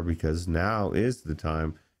VR, because now is the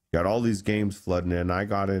time. You got all these games flooding in. I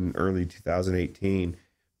got in early 2018,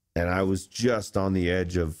 and I was just on the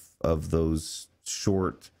edge of those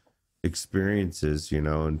short experiences, you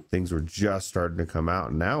know, and things were just starting to come out.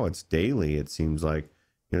 And now it's daily. It seems like,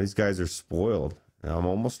 you know, these guys are spoiled. I'm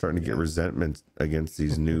almost starting to get resentment against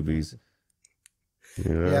these newbies.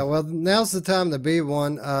 You know? Yeah, well, now's the time to be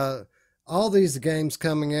one. All these games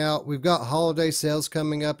coming out. We've got holiday sales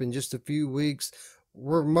coming up in just a few weeks.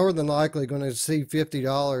 We're more than likely going to see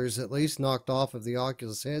 $50 at least knocked off of the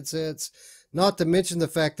Oculus headsets. Not to mention the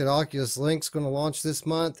fact that Oculus Link's going to launch this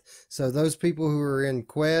month. So those people who are in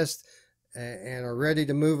Quest and are ready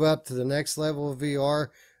to move up to the next level of VR,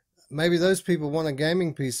 maybe those people want a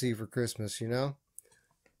gaming PC for Christmas, you know?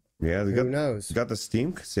 Yeah, who knows? Got the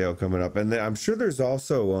Steam sale coming up, and I'm sure there's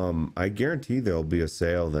also I guarantee there'll be a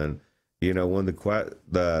sale then. You know, when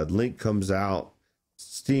the Link comes out,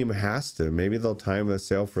 Steam has to. Maybe they'll time the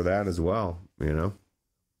sale for that as well. You know.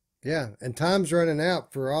 Yeah, and time's running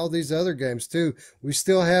out for all these other games too. We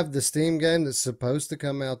still have the Steam game that's supposed to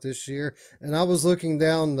come out this year, and I was looking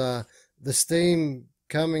down the Steam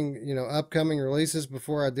upcoming releases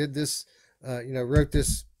before I did this, wrote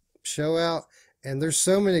this show out. And there's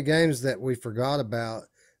so many games that we forgot about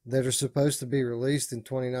that are supposed to be released in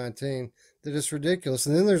 2019 that it's ridiculous.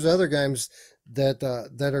 And then there's other games that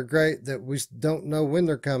are great that we don't know when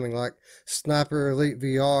they're coming, like Sniper Elite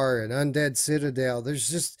VR and Undead Citadel.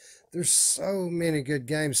 There's so many good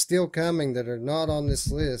games still coming that are not on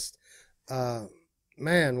this list.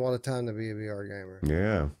 Man, what a time to be a VR gamer.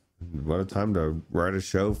 Yeah, what a time to write a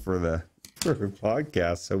show for a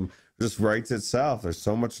podcast. So just writes itself. There's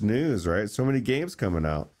so much news, right? So many games coming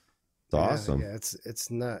out. It's awesome. Yeah, it's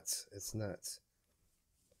nuts. It's nuts.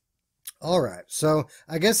 All right. So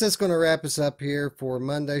I guess that's going to wrap us up here for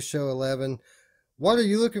Monday Show 11. What are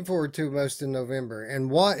you looking forward to most in November? And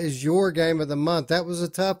what is your game of the month? That was a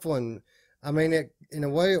tough one. I mean, in a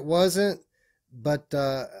way it wasn't, but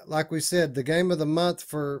like we said, the game of the month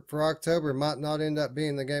for October might not end up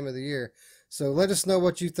being the game of the year. So let us know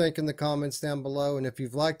what you think in the comments down below. And if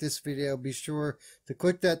you've liked this video, be sure to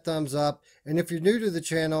click that thumbs up. And if you're new to the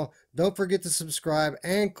channel, don't forget to subscribe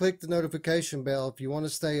and click the notification bell if you want to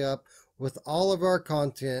stay up with all of our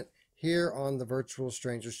content here on the Virtual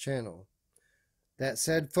Strangers channel. That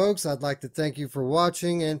said, folks, I'd like to thank you for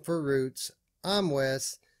watching, and for Roots, I'm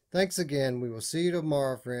Wes. Thanks again. We will see you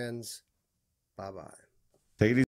tomorrow, friends. Bye-bye. Take it easy.